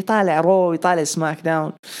يطالع رو يطالع سماك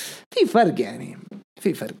داون. في فرق يعني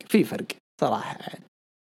في فرق صراحة يعني.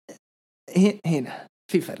 هنا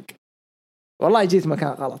في فرق والله. جيت مكان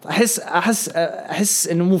غلط. أحس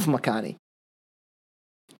إنه مو في مكاني.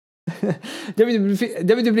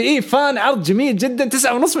 WWE فان عرض جميل جدا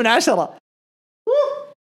 9.5 من 10.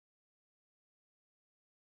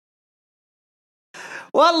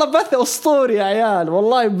 والله بث أسطوري يا عيال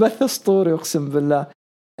والله بث أسطوري أقسم بالله.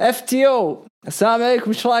 FTO السلام عليكم.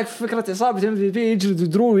 مش رأيك في فكرة إصابة MVP يجلد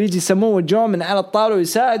درو ويجي سموه جو من على الطاولة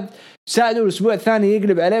ويساعده الأسبوع الثاني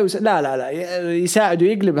يقلب عليه لا يساعده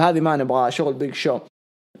يقلب. هذه ما نبغاه شغل بيج شو.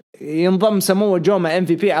 ينضم سموه جو مع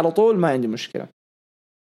MVP على طول ما عندي مشكلة.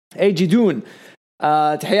 AJ دون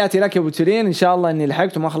تحياتي لك يا أبو تولين. إن شاء الله أني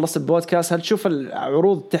لحقت وما خلصت البودكاست. هل تشوف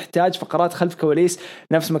العروض تحتاج فقرات خلف كواليس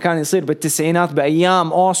نفس ما كان يصير بالتسعينات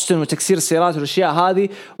بأيام أوستن وتكسير السيارات والأشياء هذه؟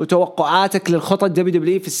 وتوقعاتك للخطط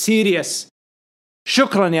WWE في السيريس؟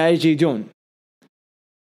 شكرا يا AJ دون.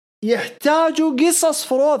 يحتاجوا قصص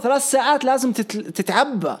فرو 3 ساعات لازم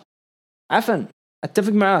تتعبى. عفن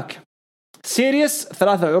أتفق معاك. سيريس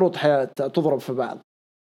 3 عروض تضرب في بعض.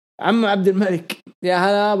 عم عبد الملك يا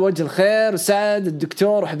هلا بوجه الخير وسعد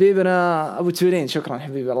الدكتور وحبيبنا أبو تولين. شكرا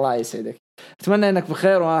حبيبي الله يسعدك. أتمنى أنك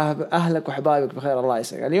بخير وأهلك وحبايبك بخير الله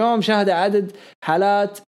يسعدك. اليوم شاهد عدد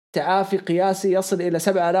حالات تعافي قياسي يصل إلى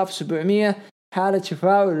 7700 حالة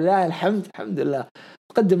شفاء ولله الحمد. الحمد لله.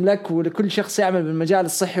 أقدم لك ولكل شخص يعمل بالمجال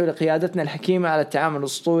الصحي ولقيادتنا الحكيمة على التعامل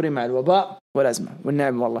الأسطوري مع الوباء والأزمة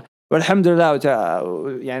والنعم والله والحمد لله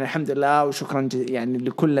يعني الحمد لله وشكرا يعني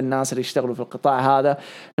لكل الناس اللي يشتغلوا في القطاع هذا.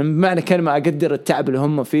 بمعنى كلمة أقدر التعب اللي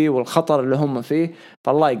هم فيه والخطر اللي هم فيه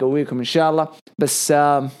فالله يقويكم إن شاء الله. بس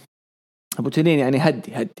أبو تولين يعني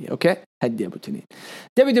هدي أوكي هدي أبو تولين.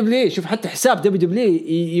 WWE شوف حتى حساب WWE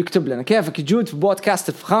يكتب لنا كيفك يجود في بودكاست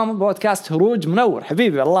الفخام بودكاست هروج منور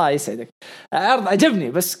حبيبي الله يسعدك. عرض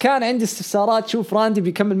عجبني بس كان عندي استفسارات. شوف راندي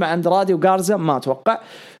بيكمل مع أندرادي وغارزا ما أتوقع.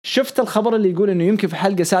 شفت الخبر اللي يقول إنه يمكن في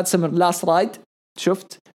حلقة 6 من لاست رايد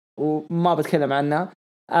شفت وما بتكلم عنها.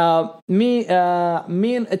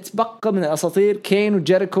 مين اتبقى من الأساطير؟ كين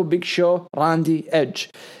وجيريكو بيج شو راندي إدج.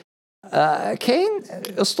 كين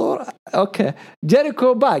أسطورة أوكي.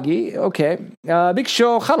 جيريكو باقي أوكي. بيج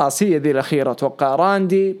شو خلاص هي ذي الأخيرة أتوقع.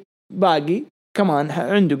 راندي باقي كمان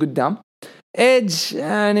عنده قدام. إيدج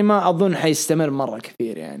يعني ما أظن حيستمر مرة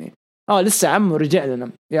كثير يعني. لسه عمه رجع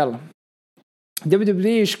لنا. يلا WWE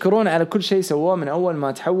يشكرون على كل شيء سووه من أول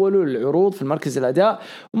ما تحولوا للعروض في المركز الأداء.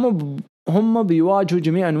 هم بيواجهوا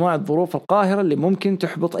جميع أنواع الظروف القاهرة اللي ممكن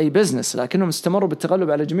تحبط أي بزنس لكنهم استمروا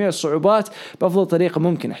بالتغلب على جميع الصعوبات بأفضل طريقة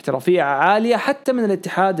ممكن. احترافية عالية حتى من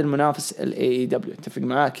الاتحاد المنافس AEW. اتفق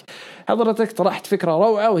معاك. حضرتك طرحت فكرة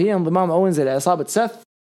روعة وهي انضمام أوينز لعصابة سيث.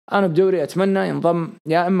 أنا بدوري أتمنى ينضم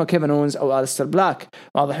يا إما كيفن أوينز أو أليستر بلاك.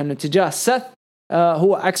 واضح أنه اتجاه سيث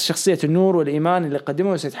هو عكس شخصية النور والإيمان اللي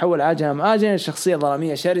قدمه وسيتحول عاجلا أم آجلا لشخصية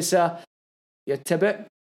ظلامية شرسة. يتبع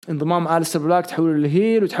انضمام أليستر بلاك تحول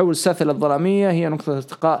للهيل وتحول سيث للظلامية هي نقطة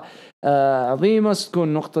التقاء عظيمة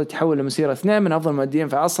ستكون نقطة تحول لمسيرة 2 من أفضل المؤدين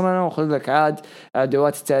في عصرنا. وخذ لك عاد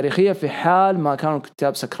الدوات التاريخية في حال ما كانوا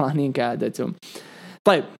كتاب سكرانين كعادتهم.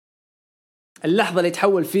 طيب اللحظة اللي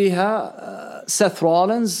تحول فيها سيث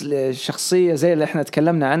رولينز لشخصية زي اللي احنا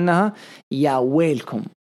تكلمنا عنها يا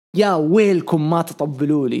ويلكم ما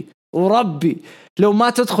تطبلوا لي وربي لو ما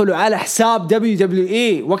تدخلوا على حساب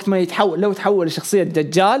WWE وقت ما لو تحول لشخصية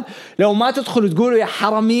دجال لو ما تدخلوا تقولوا يا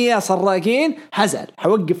حرامية سراقين حزل.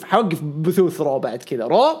 حوقف بثوث رو بعد كذا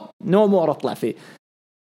رو نو مور اطلع فيه.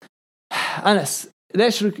 أنس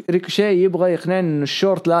ليش ريكوشي يبغى يقنعني إنه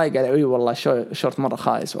الشورت لايق على والله شورت مرة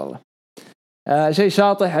خايس والله. شيء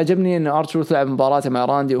شاطح عجبني إن أرتروث لعب مباراته مع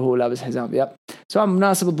راندي وهو لابس حزام. سواء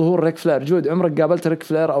مناسبة ظهور ريك فلير. جود عمرك قابلت ريك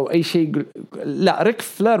فلير أو أي شيء؟ لا ريك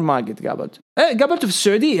فلير ما قد قابلته في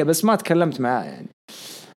السعودية بس ما تكلمت معاه يعني.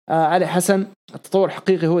 علي حسن التطور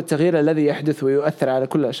الحقيقي هو التغيير الذي يحدث ويؤثر على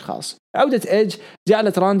كل الأشخاص. عودة إيج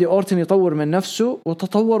جعلت راندي أورتن يطور من نفسه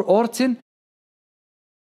وتطور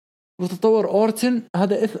أورتن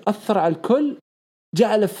هذا أثر على الكل.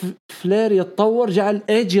 جعل فلير يتطور جعل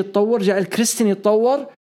إيج يتطور جعل كريستين يتطور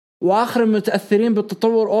وآخر المتأثرين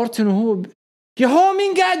بالتطور أورتن وهو يهو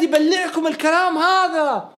مين قاعد يبلعكم الكلام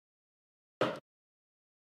هذا؟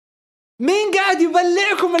 مين قاعد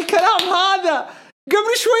يبلعكم الكلام هذا؟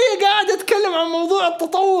 قبل شوية قاعد أتكلم عن موضوع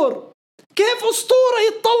التطور كيف أسطورة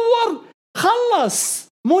يتطور. خلص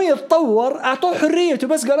مو يتطور أعطوه حريته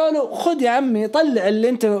بس قالوا له خد يا عمي طلع اللي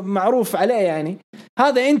أنت معروف عليه يعني.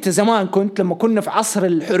 هذا أنت زمان كنت لما كنا في عصر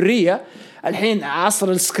الحرية الحين عصر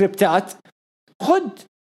السكريبتات. خد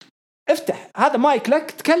افتح هذا مايك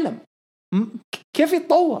لك تكلم كيف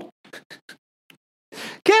يتطور؟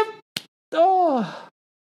 كيف؟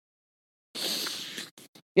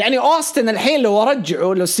 يعني أوستن الحين لو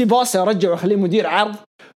أرجعه، لو ستيف أوستن أرجعه وخليه مدير عرض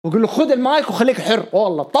وأقول له خذ المايك وخليك حر،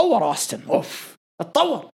 والله تطور أوستن.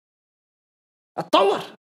 اتطور.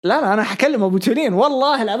 لا أنا حكلم أبو تولين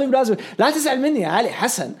والله العظيم، لازم لا تزعل مني يا علي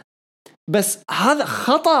حسن، بس هذا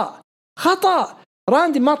خطأ.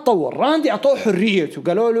 راندي ما تطور، راندي أعطوه حريته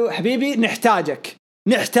وقالوا له حبيبي نحتاجك.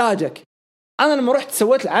 أنا لما رحت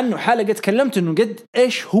سويت عنه حلقة تكلمت إنه قد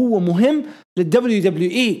إيش هو مهم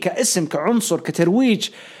للWWE كاسم، كعنصر، كترويج،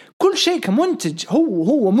 كل شيء، كمنتج.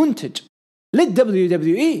 هو منتج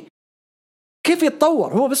للWWE. كيف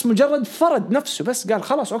يتطور؟ هو بس مجرد فرد نفسه، بس قال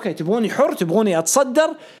خلاص أوكي تبغوني حر، تبغوني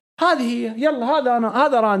أتصدر، هذه هي، يلا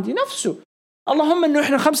هذا راندي نفسه. اللهم إنه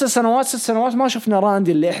إحنا 5 سنوات 6 سنوات ما شفنا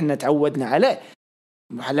راندي اللي إحنا تعودنا عليه،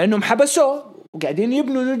 لأنهم حبسوه وقاعدين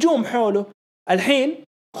يبنوا نجوم حوله. الحين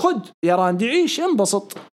خد يا راندي عيش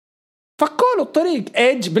انبسط. فكوا الطريق.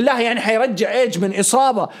 ايج بالله يعني حيرجع ايج من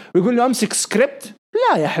إصابة ويقول له امسك سكريبت؟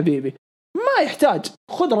 لا يا حبيبي ما يحتاج،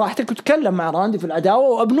 خذ راحتك وتكلم مع راندي في العداوة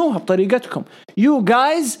وابنوها بطريقتكم. you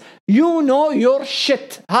guys you know your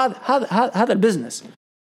shit. هذا البزنس.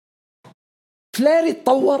 فلير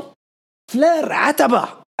يتطور، فلير عتبة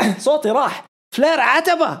صوتي راح. فلير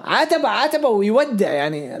عتبة ويودع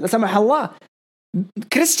يعني لا سمح الله.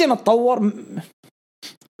 كريستيان اتطور.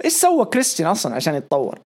 ايش سوى كريستيان اصلا عشان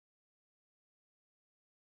يتطور؟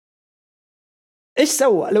 ايش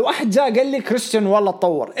سوى؟ لو احد جاء قال لي كريستيان والله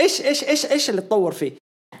اتطور، ايش اللي اتطور فيه؟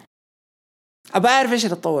 ابى اعرف ايش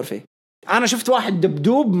اللي اتطور فيه. انا شفت واحد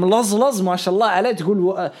دبدوب ملظلظ ما شاء الله عليه، تقول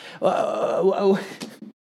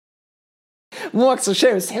مو اقصد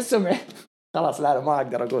شيء بس تحسه خلاص لا ما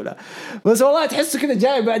اقدر اقولها، بس والله تحسه كذا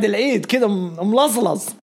جاي بعد العيد كذا ملظلظ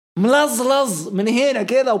من هنا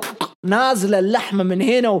كذا، نازل اللحمة من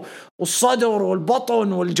هنا والصدر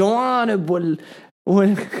والبطن والجوانب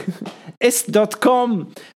S.com،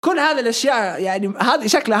 كل هذه الأشياء. يعني هذا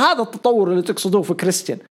شكله هذا التطور اللي تقصدوه في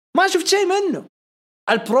كريستيان. ما شفت شيء منه.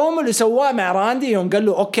 البرومو اللي سواه مع راندي يوم قال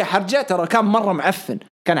له أوكي حرجع، ترى كان مرة معفن،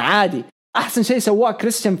 كان عادي. أحسن شيء سواه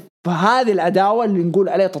كريستيان في هذه العداوة اللي نقول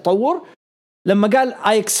عليه تطور، لما قال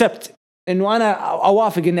I accept إنه أنا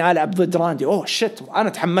أوافق إني ألعب ضد راندي. شت أنا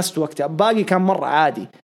تحمست وقتها، باقي كان مرة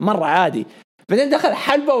عادي. بعدين دخل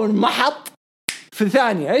حلبة والمحط في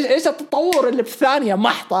ثانية. إيش التطور اللي في ثانية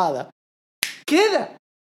محط هذا كذا؟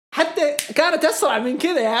 حتى كانت أسرع من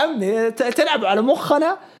كذا يا عمي، تلعب على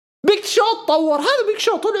مخنا. بيج شو تطور، هذا بيج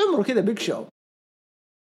شو طول عمره كذا، بيج شو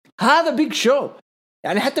هذا بيج شو.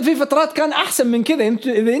 يعني حتى في فترات كان أحسن من كذا.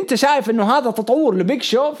 إذا أنت شايف إنه هذا تطور لبيج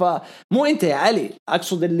شو فمو أنت يا علي.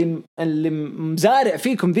 أقصد اللي مزارع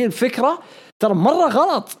فيكم ذي الفكرة ترى مرة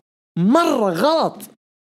غلط.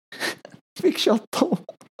 بيج شو تطور.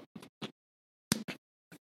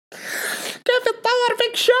 كيف يتطور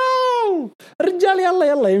بيج شو؟ الرجال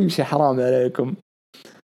يلا يمشي، حرام عليكم.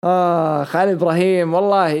 خالد إبراهيم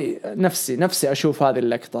والله نفسي أشوف هذه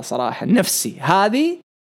اللقطة صراحة. نفسي هذه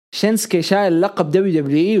شينسكي شايل لقب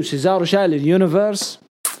WWE وسيزارو شايل اليونيفرس.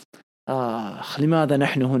 لماذا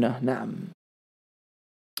نحن هنا؟ نعم.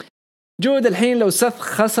 جود الحين لو سث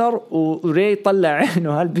خسر وري طلع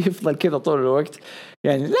عينه، هل بيفضل كذا طول الوقت؟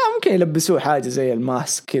 يعني لا، ممكن يلبسوه حاجة زي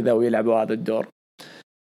الماسك كذا ويلعبوا هذا الدور.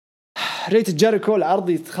 ريت جيريكو العرض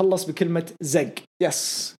يتخلص بكلمة زق.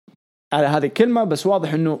 يس على هذه الكلمة، بس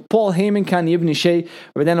واضح انه بول هيمن كان يبني شيء،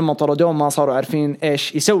 وبعدين لما طردوه ما صاروا عارفين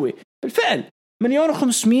ايش يسوي. بالفعل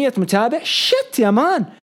 1,500,000 متابع، شت يا مان.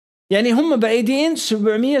 يعني هم بعيدين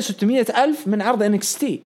 700-600 ألف من عرض NXT.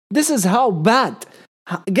 This is how bad.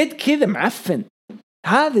 قد كذا معفن.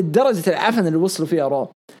 هذه الدرجة العفن اللي وصلوا فيها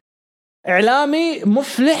رو. إعلامي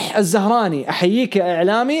مفلح الزهراني، أحييك يا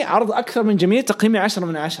إعلامي، عرض أكثر من جميل، تقييمي 10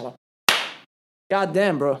 من 10. God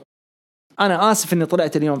damn bro. أنا آسف إني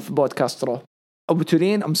طلعت اليوم في بودكاست رو. أبو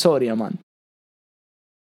تولين I'm sorry يا مان.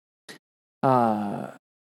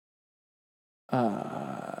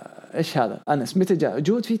 إيش هذا؟ أنس متى جاء؟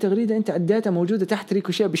 جود في تغريدة أنت عديتها موجودة تحت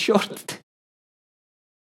ريكوشيه بالشورت.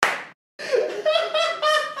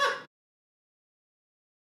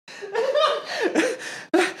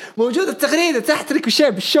 موجودة التغريدة تحت ريكوشيه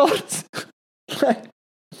بالشورت.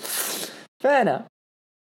 فأنا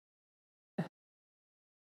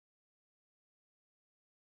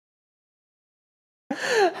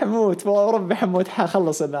حموت وربي حموت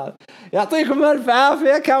حخلص النهار. يعطيكم ألف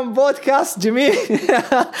عافية. كان بودكاست جميل.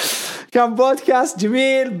 كان بودكاست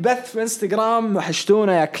جميل. بث في انستغرام،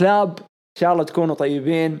 وحشتونا يا كلاب. شاء الله تكونوا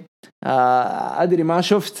طيبين. أدري ما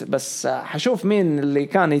شفت، بس حشوف مين اللي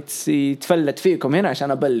كان يتفلت فيكم هنا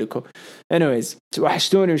عشان أبلكم. anyways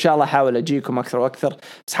وحشتوني، وإن شاء الله أحاول أجيكم أكثر وأكثر،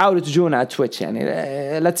 بس حاولوا تجونا على تويتش يعني،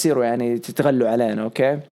 لا تصيروا يعني تتغلوا علينا.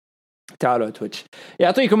 أوكي تعالوا على تويتش.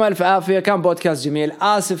 يعطيكم ألف عافية، كان بودكاست جميل.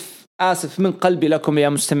 آسف من قلبي لكم يا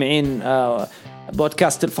مستمعين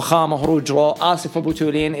بودكاست الفخامة هروج رو. آسف أبو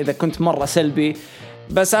تولين إذا كنت مرة سلبي،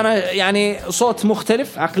 بس أنا يعني صوت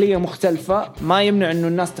مختلف، عقلية مختلفة، ما يمنع إنه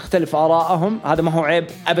الناس تختلف آرائهم، هذا ما هو عيب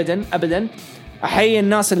أبدا أبدا. أحيي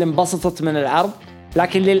الناس اللي انبسطت من العرض،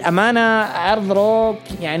 لكن للأمانة عرض رو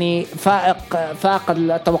يعني فائق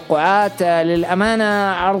التوقعات. للأمانة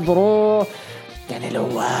عرض رو يعني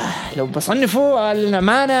لو بصنفه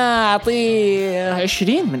للأمانة أعطيه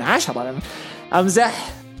 20/10. أمزح،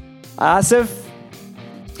 آسف.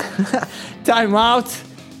 تايم اوت،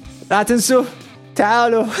 لا تنسوا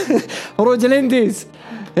تعالوا هروج الانديز.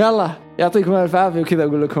 يلا يعطيكم الف عافية، وكذا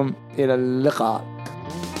أقول لكم إلى اللقاء.